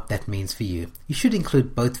what that means for you. You should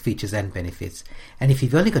include both features and benefits. And if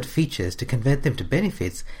you've only got features, to convert them to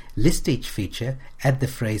benefits, list each feature, add the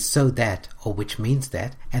phrase so that or which means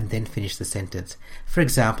that, and then finish the sentence. For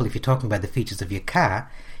example, if you're talking about the features of your car,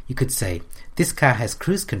 you could say, this car has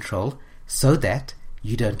cruise control so that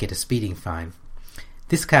you don't get a speeding fine.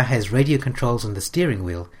 This car has radio controls on the steering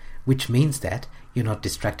wheel, which means that you're not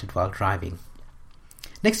distracted while driving.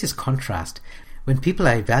 Next is contrast. When people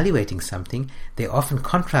are evaluating something, they often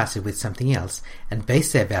contrast it with something else and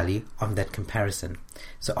base their value on that comparison.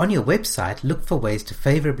 So on your website, look for ways to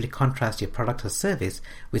favorably contrast your product or service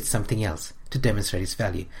with something else to demonstrate its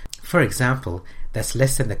value. For example, that's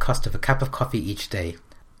less than the cost of a cup of coffee each day.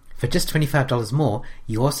 For just $25 more,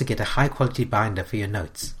 you also get a high-quality binder for your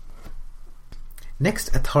notes.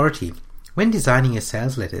 Next, authority. When designing your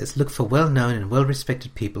sales letters, look for well-known and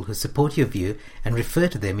well-respected people who support your view and refer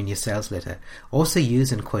to them in your sales letter. Also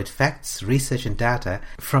use and quote facts, research and data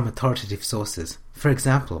from authoritative sources. For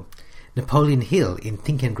example, Napoleon Hill in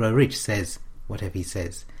Think and Grow Rich says whatever he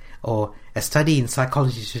says, or a study in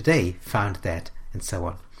Psychology Today found that, and so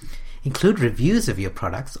on. Include reviews of your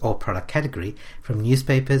products or product category from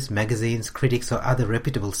newspapers, magazines, critics or other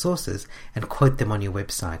reputable sources and quote them on your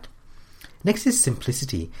website. Next is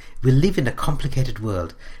simplicity. We live in a complicated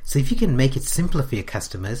world, so if you can make it simpler for your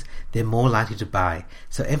customers, they're more likely to buy.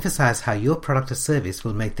 So emphasize how your product or service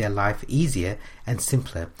will make their life easier and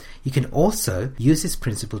simpler. You can also use this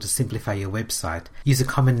principle to simplify your website. Use a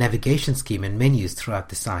common navigation scheme and menus throughout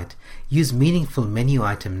the site. Use meaningful menu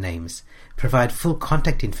item names. Provide full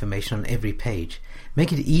contact information on every page.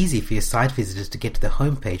 Make it easy for your site visitors to get to the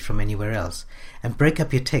home page from anywhere else. And break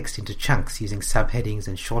up your text into chunks using subheadings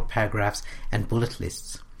and short paragraphs and bullet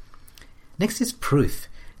lists. Next is proof.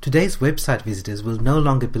 Today's website visitors will no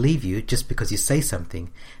longer believe you just because you say something.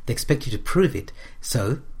 They expect you to prove it.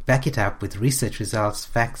 So back it up with research results,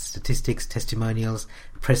 facts, statistics, testimonials,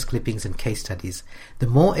 press clippings and case studies. The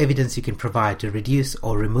more evidence you can provide to reduce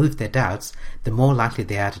or remove their doubts, the more likely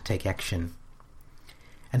they are to take action.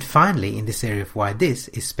 And finally, in this area of why this,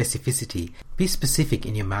 is specificity. Be specific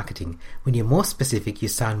in your marketing. When you're more specific, you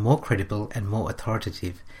sound more credible and more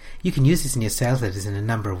authoritative. You can use this in your sales letters in a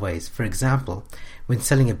number of ways. For example, when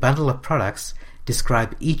selling a bundle of products,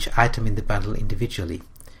 describe each item in the bundle individually.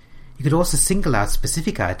 You could also single out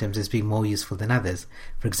specific items as being more useful than others.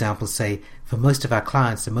 For example, say, for most of our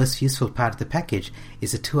clients, the most useful part of the package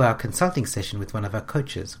is a 2-hour consulting session with one of our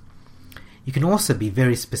coaches. You can also be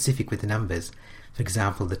very specific with the numbers. For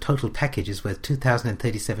example, the total package is worth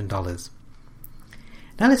 $2,037.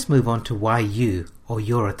 Now let's move on to why you, or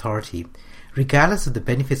your authority. Regardless of the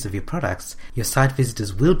benefits of your products, your site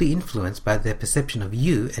visitors will be influenced by their perception of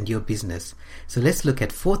you and your business. So let's look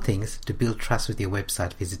at 4 things to build trust with your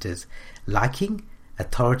website visitors: liking,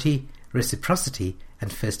 authority, reciprocity,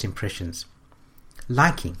 and first impressions.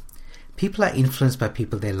 Liking. People are influenced by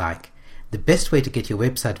people they like. The best way to get your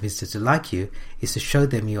website visitors to like you is to show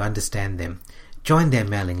them you understand them. Join their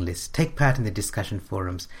mailing list, take part in their discussion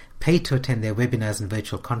forums, pay to attend their webinars and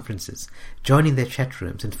virtual conferences, join in their chat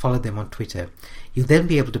rooms and follow them on Twitter. You'll then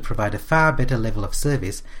be able to provide a far better level of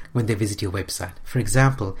service when they visit your website. For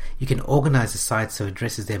example, you can organize a site so it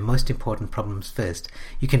addresses their most important problems first.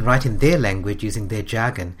 You can write in their language using their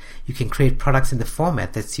jargon. You can create products in the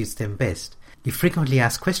format that suits them best. Your frequently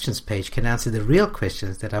asked questions page can answer the real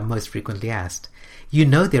questions that are most frequently asked. You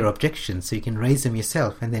know their objections, so you can raise them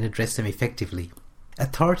yourself and then address them effectively.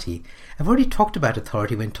 Authority. I've already talked about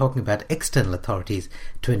authority when talking about external authorities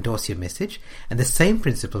to endorse your message, and the same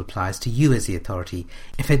principle applies to you as the authority.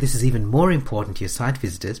 In fact, this is even more important to your site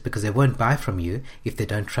visitors because they won't buy from you if they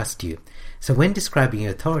don't trust you. So when describing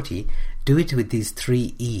your authority, do it with these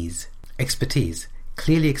 3 E's. Expertise.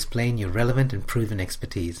 Clearly explain your relevant and proven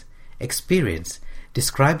expertise. Experience.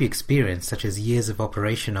 Describe your experience, such as years of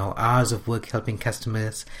operation or hours of work helping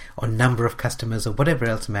customers or number of customers or whatever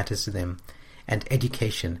else matters to them. And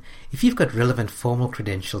education. If you've got relevant formal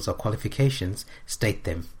credentials or qualifications, state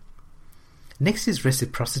them. Next is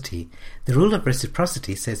reciprocity. The rule of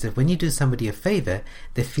reciprocity says that when you do somebody a favor,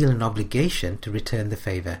 they feel an obligation to return the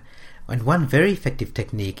favor. And one very effective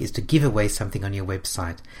technique is to give away something on your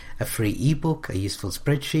website. A free ebook, a useful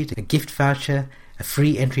spreadsheet, a gift voucher, a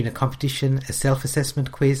free entry in a competition, a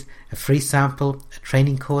self-assessment quiz, a free sample, a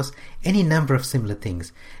training course, any number of similar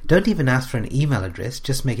things. Don't even ask for an email address,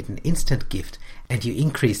 just make it an instant gift and you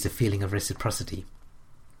increase the feeling of reciprocity.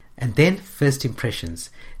 And then, first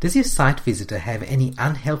impressions. Does your site visitor have any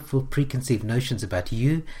unhelpful preconceived notions about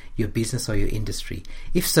you, your business or your industry?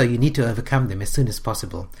 If so, you need to overcome them as soon as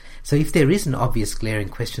possible. So if there is an obvious glaring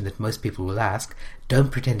question that most people will ask,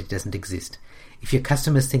 don't pretend it doesn't exist. If your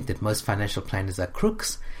customers think that most financial planners are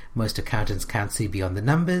crooks, most accountants can't see beyond the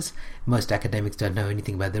numbers, most academics don't know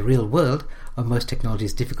anything about the real world, or most technology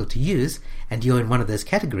is difficult to use, and you're in one of those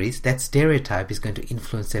categories, that stereotype is going to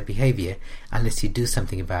influence their behavior unless you do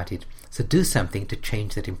something about it. So do something to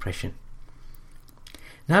change that impression.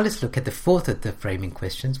 Now let's look at the fourth of the framing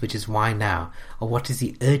questions, which is why now, or what is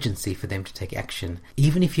the urgency for them to take action.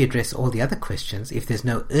 Even if you address all the other questions, if there's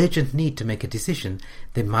no urgent need to make a decision,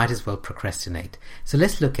 they might as well procrastinate. So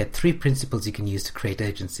let's look at 3 principles you can use to create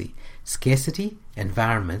urgency: scarcity,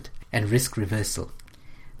 environment, and risk reversal.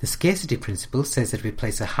 The scarcity principle says that we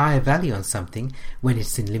place a higher value on something when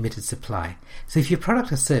it's in limited supply. So if your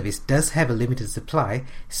product or service does have a limited supply,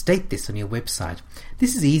 state this on your website.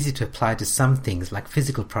 This is easy to apply to some things like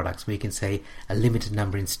physical products where you can say a limited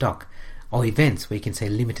number in stock, or events where you can say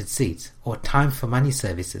limited seats, or time for money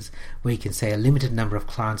services where you can say a limited number of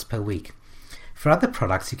clients per week. For other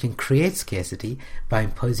products, you can create scarcity by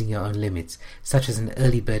imposing your own limits, such as an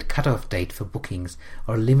early bird cutoff date for bookings,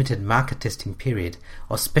 or a limited market testing period,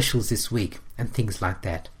 or specials this week, and things like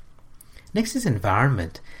that. Next is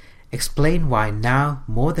environment. Explain why now,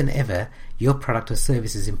 more than ever, your product or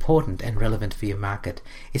service is important and relevant for your market.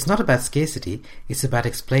 It's not about scarcity, it's about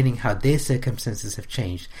explaining how their circumstances have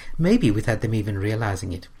changed, maybe without them even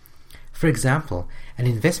realizing it. For example, an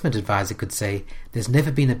investment advisor could say, there's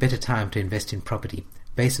never been a better time to invest in property,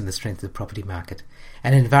 based on the strength of the property market.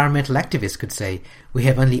 An environmental activist could say, we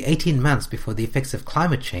have only 18 months before the effects of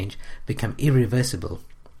climate change become irreversible.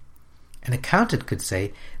 An accountant could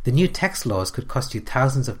say, the new tax laws could cost you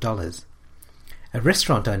thousands of dollars. A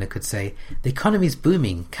restaurant owner could say, the economy is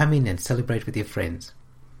booming, come in and celebrate with your friends.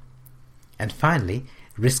 And finally,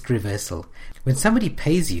 risk reversal. When somebody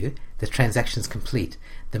pays you, the transaction's complete.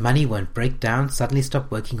 The money won't break down, suddenly stop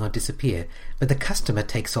working or disappear, but the customer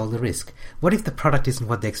takes all the risk. What if the product isn't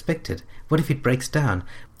what they expected? What if it breaks down?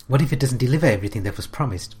 What if it doesn't deliver everything that was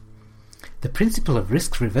promised? The principle of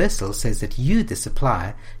risk reversal says that you, the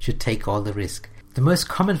supplier, should take all the risk. The most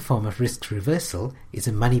common form of risk reversal is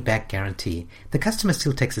a money-back guarantee. The customer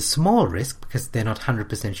still takes a small risk because they're not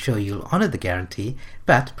 100% sure you'll honour the guarantee,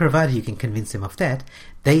 but provided you can convince them of that,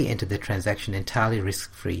 they enter the transaction entirely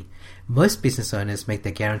risk-free. Most business owners make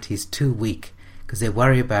their guarantees too weak because they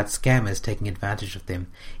worry about scammers taking advantage of them.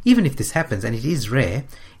 Even if this happens, and it is rare,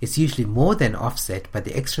 it's usually more than offset by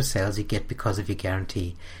the extra sales you get because of your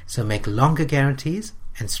guarantee. So make longer guarantees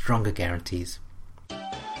and stronger guarantees.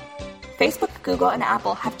 Facebook, Google, and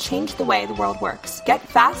Apple have changed the way the world works. Get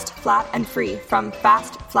fast, flat, and free from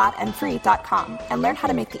fastflatandfree.com and learn how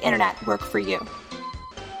to make the internet work for you.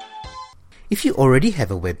 If you already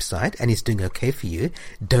have a website and it's doing okay for you,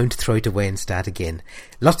 don't throw it away and start again.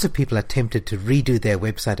 Lots of people are tempted to redo their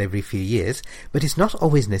website every few years, but it's not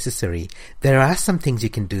always necessary. There are some things you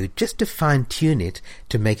can do just to fine-tune it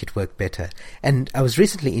to make it work better. And I was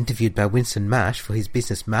recently interviewed by Winston Marsh for his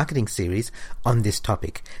business marketing series on this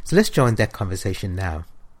topic. So let's join that conversation now.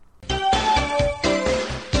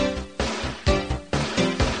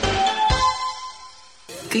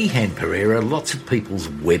 Gihan Pereira, lots of people's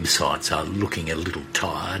websites are looking a little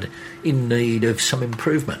tired, in need of some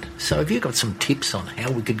improvement. So have you got some tips on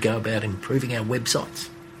how we could go about improving our websites?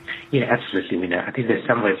 Yeah, absolutely, Winner. I think there's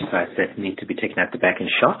some websites that need to be taken out the back and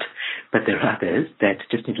shot, but there are others that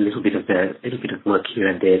just need a little bit of work here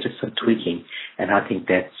and there, just some tweaking. And I think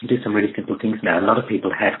that you do some really simple things now. A lot of people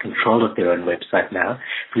have control of their own website now.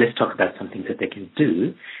 So let's talk about some things that they can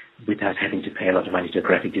do without having to pay a lot of money to a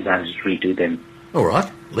graphic designer to redo them. All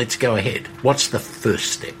right, let's go ahead. What's the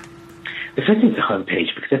first step? The first thing is the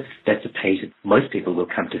homepage, because that's a page that most people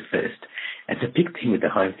will come to first. And the big thing with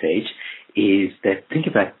the homepage is that think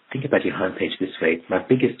about your homepage this way. My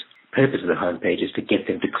biggest purpose of the homepage is to get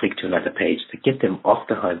them to click to another page, to get them off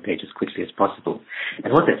the homepage as quickly as possible.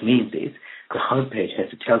 And what that means is the homepage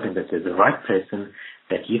has to tell them that there's the right person,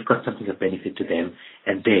 that you've got something of benefit to them,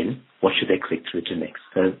 and then what should they click through to next.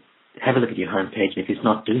 So have a look at your homepage, and if it's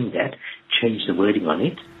not doing that, change the wording on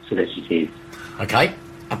it so that it is. Okay,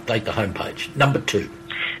 update the homepage. Number 2.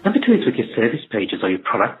 Number 2 is with your service pages or your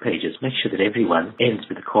product pages. Make sure that everyone ends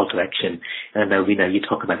with a call to action. And I know we know you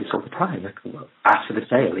talk about this all the time. Ask for the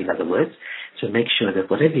sale, in other words. So make sure that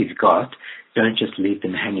whatever you've got, don't just leave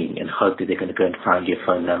them hanging and hope that they're going to go and find your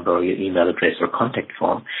phone number or your email address or contact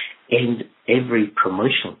form. End every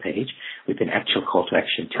promotional page with an actual call to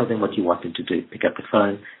action. Tell them what you want them to do. Pick up the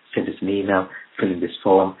phone, send us an email, fill in this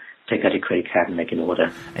form, take out your credit card and make an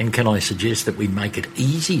order. And can I suggest that we make it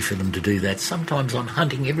easy for them to do that? Sometimes I'm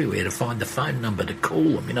hunting everywhere to find the phone number to call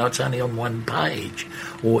them. You know, it's only on one page.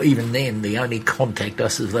 Or even then, the only contact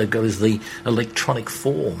us as they've got is the electronic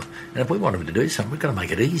form. And if we want them to do something, we've got to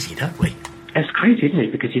make it easy, don't we? That's great, isn't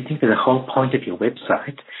it? Because you think that the whole point of your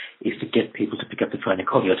website is to get people to pick up the phone and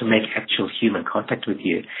call you or to make actual human contact with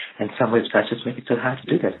you. And some websites just make it so hard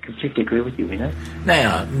to do that. I completely agree with you, you know.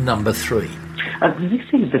 Now, number 3.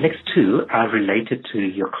 The next 2 are related to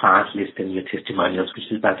your client list and your testimonials,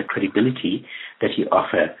 which is about the credibility that you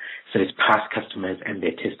offer. So it's past customers and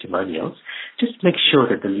their testimonials. Just make sure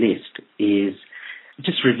that the list is,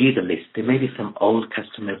 just review the list. There may be some old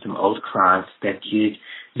customers, some old clients that you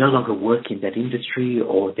no longer work in that industry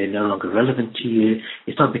or they're no longer relevant to you.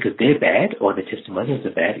 It's not because they're bad or the testimonials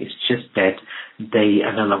are bad. It's just that they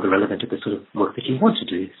are no longer relevant to the sort of work that you want to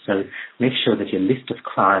do. So make sure that your list of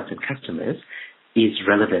clients and customers is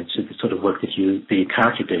relevant to the sort of work that you're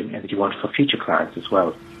currently doing and that you want for future clients as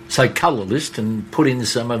well. So colour list and put in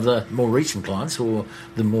some of the more recent clients or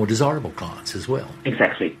the more desirable clients as well.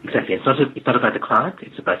 Exactly. It's not about the client,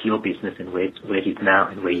 it's about your business and where it is now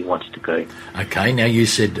and where you want it to go. Okay, now you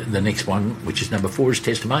said the next one, which is number 4, is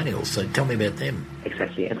testimonials. So tell me about them.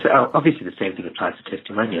 Exactly. And so obviously the same thing applies to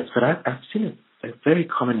testimonials, but I've seen a very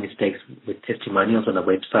common mistake with testimonials on a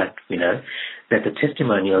website, you know, that the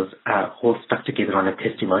testimonials are all stuck together on a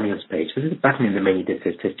testimonials page. So there's a button in the menu that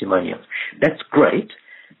says testimonials. That's great.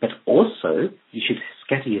 But also, you should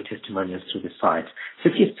scatter your testimonials through the site. So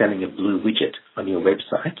if you're selling a blue widget on your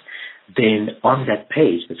website, then on that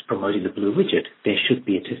page that's promoting the blue widget, there should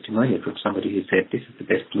be a testimonial from somebody who said, this is the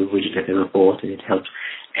best blue widget I've ever bought and it helped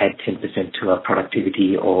add 10% to our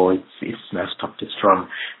productivity, or it's now stopped us from,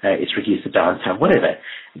 it's reduced the downtime, whatever.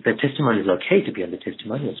 The testimonial is okay to be on the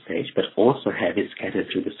testimonials page, but also have it scattered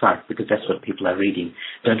through the site because that's what people are reading.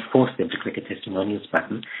 Don't force them to click a testimonials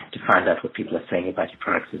button to find out what people are saying about your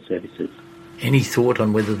products and services. Any thought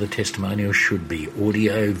on whether the testimonial should be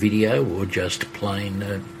audio, video, or just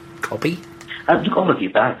plain copy? Look, all of the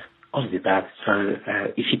above. So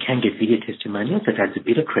if you can get video testimonials, that adds a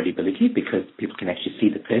bit of credibility because people can actually see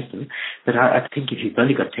the person. But I think if you've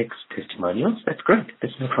only got text testimonials, that's great.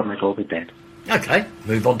 There's no problem at all with that. Okay,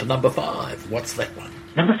 move on to number 5. What's that one?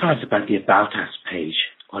 Number 5 is about the About Us page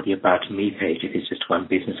or the About Me page if it's just one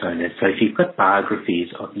business owner. So if you've got biographies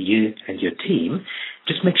of you and your team,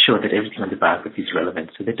 just make sure that everything on the biography is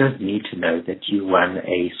relevant. So they don't need to know that you won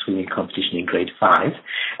a swimming competition in grade 5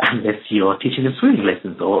 unless you're teaching them swimming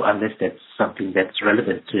lessons or unless that's something that's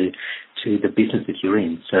relevant to the business that you're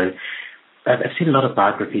in. So I've seen a lot of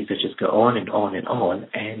biographies that just go on and on and on,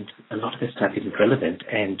 and a lot of the stuff isn't relevant,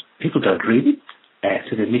 and people don't read it,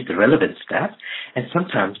 so they miss the relevant stuff, and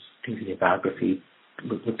sometimes things in your biography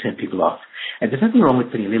will turn people off. And there's nothing wrong with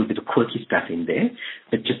putting a little bit of quirky stuff in there,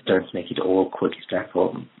 but just don't make it all quirky stuff,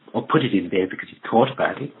 or put it in there because you've thought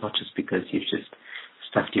about it, not just because you've just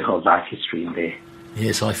stuffed your whole life history in there.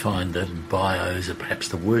 Yes, I find that bios are perhaps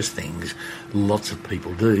the worst things lots of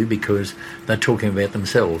people do because they're talking about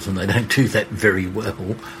themselves and they don't do that very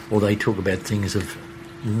well, or they talk about things of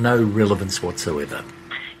no relevance whatsoever.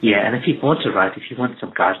 Yeah, and if you want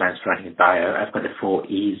some guidelines for writing a bio, I've got the 4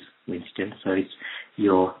 E's, Winston. So it's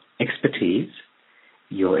your expertise,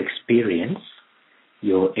 your experience,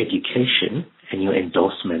 your education, and your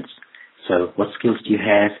endorsements. So what skills do you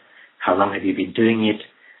have? How long have you been doing it?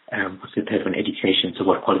 What's the third one? Education. So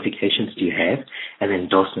what qualifications do you have? And then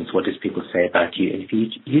endorsements. What does people say about you? And if you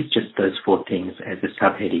use just those 4 things as a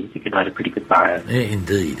subheading, you can write a pretty good bio. Yeah,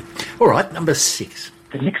 indeed. All right, number 6.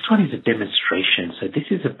 The next one is a demonstration. So this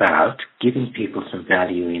is about giving people some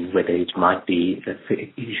value in whether it might be,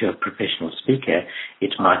 if you're a professional speaker,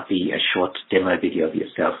 it might be a short demo video of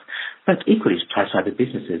yourself. But equally, it applies to other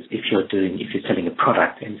businesses. If you're selling a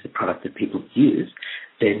product and it's a product that people use,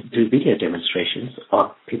 then do video demonstrations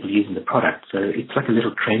of people using the product. So it's like a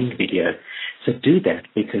little training video. So do that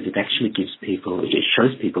because it actually it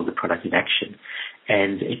shows people the product in action.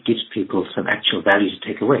 And it gives people some actual value to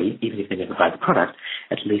take away, even if they never buy the product.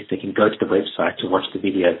 At least they can go to the website to watch the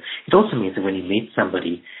video. It also means that when you meet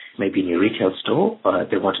somebody maybe in your retail store, or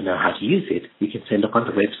they want to know how to use it, you can say, look, on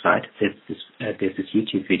the website, there's this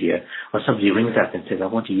YouTube video, or somebody rings up and says, I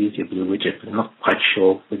want to use your blue widget, but I'm not quite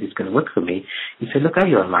sure whether it's going to work for me. You say, look, are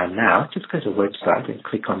you online now? Just go to the website and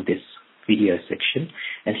click on this video section,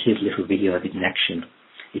 and here's a little video of it in action.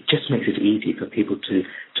 It just makes it easy for people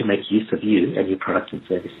to make use of you and your products and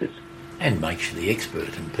services. And makes you the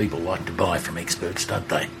expert, and people like to buy from experts, don't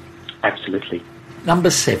they? Absolutely. Number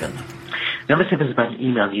 7. Number 7 is about an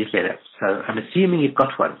email newsletter. So I'm assuming you've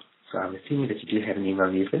got one. So I'm assuming that you do have an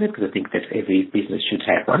email newsletter, because I think that every business should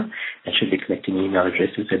have one and should be collecting email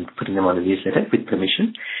addresses and putting them on the newsletter with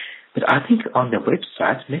permission. But I think on the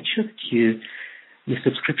website, make sure that your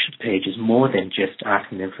subscription page is more than just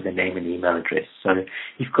asking them for their name and email address. So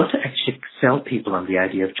you've got to actually sell people on the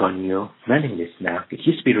idea of joining your mailing list now. It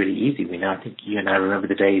used to be really easy. I think you and I remember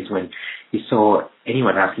the days when you saw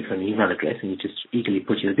anyone asking for an email address and you just eagerly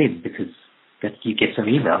put yours in because that you get some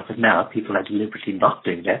email. But now people are deliberately not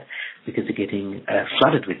doing that because they're getting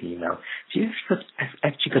flooded with email. So you've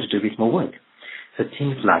actually got to do a bit more work. So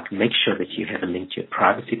things like make sure that you have a link to your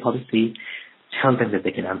privacy policy, tell them that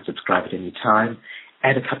they can unsubscribe at any time,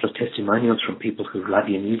 add a couple of testimonials from people who love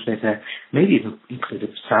your newsletter, maybe even include a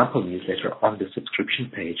sample newsletter on the subscription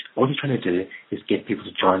page. All you're trying to do is get people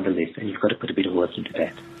to join the list, and you've got to put a bit of work into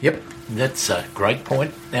that. Yep, that's a great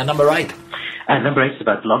point. Now, number 8. Number 8 is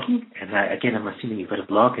about blogging, and again, I'm assuming you've got a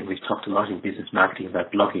blog, and we've talked a lot in business marketing about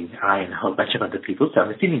blogging, I and a whole bunch of other people, so I'm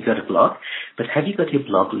assuming you've got a blog, but have you got your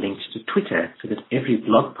blog linked to Twitter so that every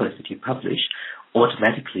blog post that you publish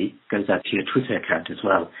automatically goes out to your Twitter account as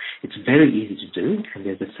well? It's very easy to do, and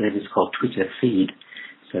there's a service called Twitter Feed.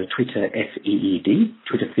 So Twitter, F-E-E-D,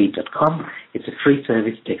 twitterfeed.com. It's a free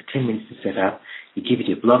service. It takes 10 minutes to set up. You give it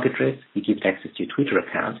your blog address, you give it access to your Twitter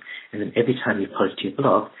account, and then every time you post to your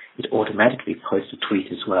blog, it automatically posts a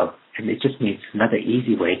tweet as well. And it just means another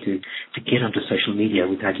easy way to get onto social media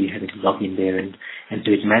without you having to log in there and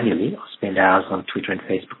do it manually or spend hours on Twitter and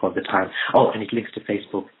Facebook all the time. Oh, and it links to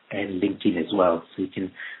Facebook and LinkedIn as well. So you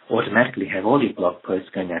can automatically have all your blog posts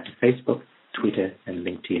going out to Facebook, Twitter, and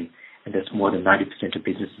LinkedIn. And that's more than 90% of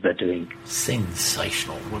businesses are doing.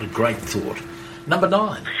 Sensational. What a great thought. Number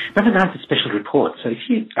 9. Number 9 is a special report. So I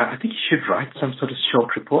think you should write some sort of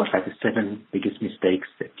short report, like the 7 biggest mistakes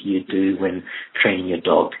that you do when training your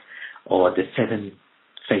dog, or the 7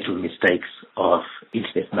 fatal mistakes of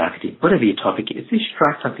internet marketing. Whatever your topic is, you should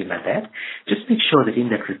write something like that. Just make sure that in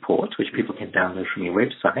that report, which people can download from your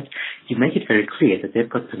website, you make it very clear that they've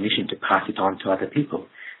got permission to pass it on to other people,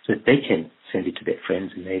 so that they can send it to their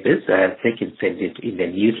friends and neighbors, they can send it in their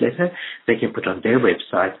newsletter, they can put it on their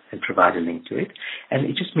website and provide a link to it. And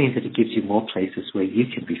it just means that it gives you more places where you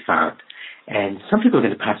can be found. And some people are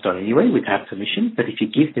going to pass it on anyway without permission, but if you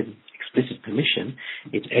give them explicit permission,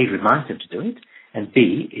 it A, reminds them to do it, and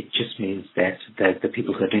B, it just means that the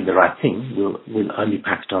people who are doing the right thing will only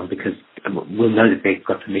pass it on because we'll know that they've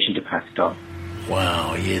got permission to pass it on.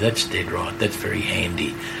 Wow, yeah, that's dead right. That's very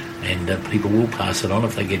handy. And people will pass it on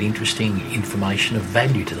if they get interesting information of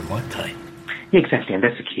value to them, won't they? Yeah, exactly, and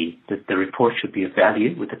that's the key. The report should be of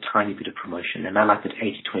value with a tiny bit of promotion. And I like that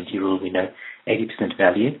 80-20 rule. We know 80%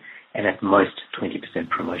 value and at most 20%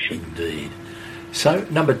 promotion. Indeed. So,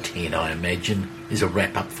 number 10, I imagine, is a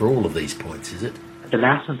wrap-up for all of these points, is it? The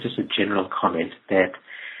last one's just a general comment that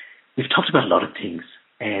we've talked about a lot of things,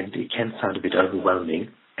 and it can sound a bit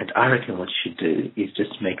overwhelming. And I reckon what you should do is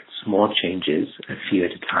just make small changes, a few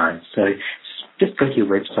at a time. So just go to your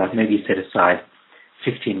website, maybe set aside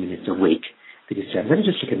 15 minutes a week that you say, I'm going to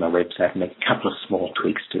just look at my website and make a couple of small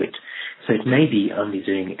tweaks to it. So it may be only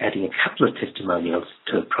adding a couple of testimonials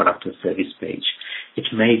to a product or service page.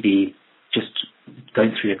 It may be just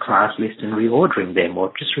going through your client list and reordering them,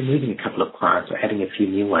 or just removing a couple of clients or adding a few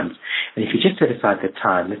new ones. And if you just set aside the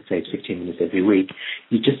time, let's say it's 15 minutes every week,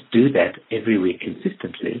 you just do that every week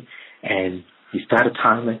consistently, and you start a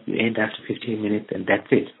timer, you end after 15 minutes, and that's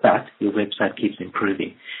it. But your website keeps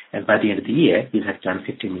improving. And by the end of the year, you'll have done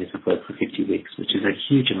 15 minutes of work for 50 weeks, which is a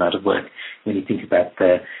huge amount of work when you think about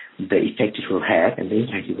the effect it will have and the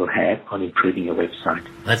impact it will have on improving your website.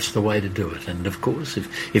 That's the way to do it. And of course,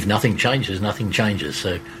 if nothing changes, nothing changes.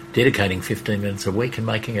 So dedicating 15 minutes a week and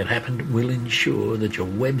making it happen will ensure that your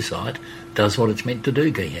website does what it's meant to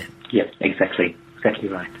do, Gihan. Yep, exactly. Exactly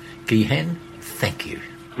right. Gihan, thank you.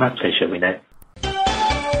 My pleasure, Winnow.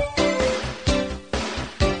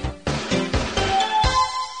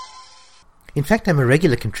 In fact, I'm a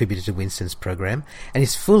regular contributor to Winston's program, and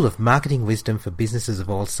is full of marketing wisdom for businesses of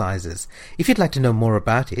all sizes. If you'd like to know more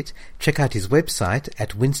about it, check out his website at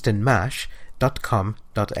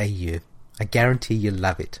winstonmarsh.com.au. I guarantee you'll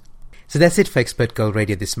love it. So that's it for Expert Gold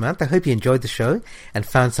Radio this month. I hope you enjoyed the show and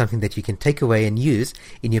found something that you can take away and use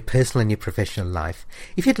in your personal and your professional life.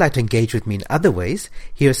 If you'd like to engage with me in other ways,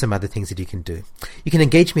 here are some other things that you can do. You can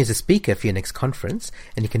engage me as a speaker for your next conference,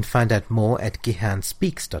 and you can find out more at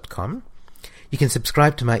gihanspeaks.com. You can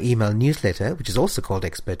subscribe to my email newsletter, which is also called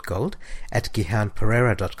Expert Gold, at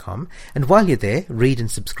gihanperera.com. And while you're there, read and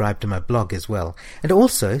subscribe to my blog as well. And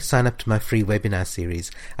also sign up to my free webinar series.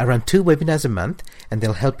 I run 2 webinars a month, and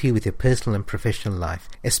they'll help you with your personal and professional life,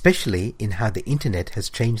 especially in how the internet has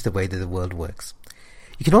changed the way that the world works.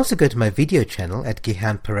 You can also go to my video channel at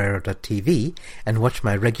gihanperera.tv and watch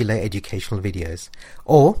my regular educational videos.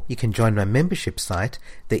 Or you can join my membership site,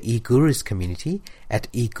 the eGurus community,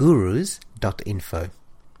 at egurus.info.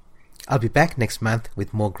 I'll be back next month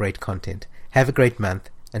with more great content. Have a great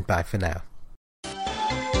month, and bye for now.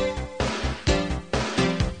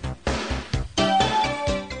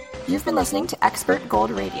 You've been listening to Expert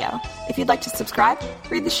Gold Radio. If you'd like to subscribe,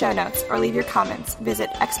 read the show notes, or leave your comments, visit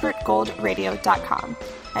expertgoldradio.com.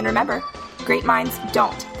 And remember, great minds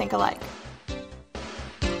don't think alike.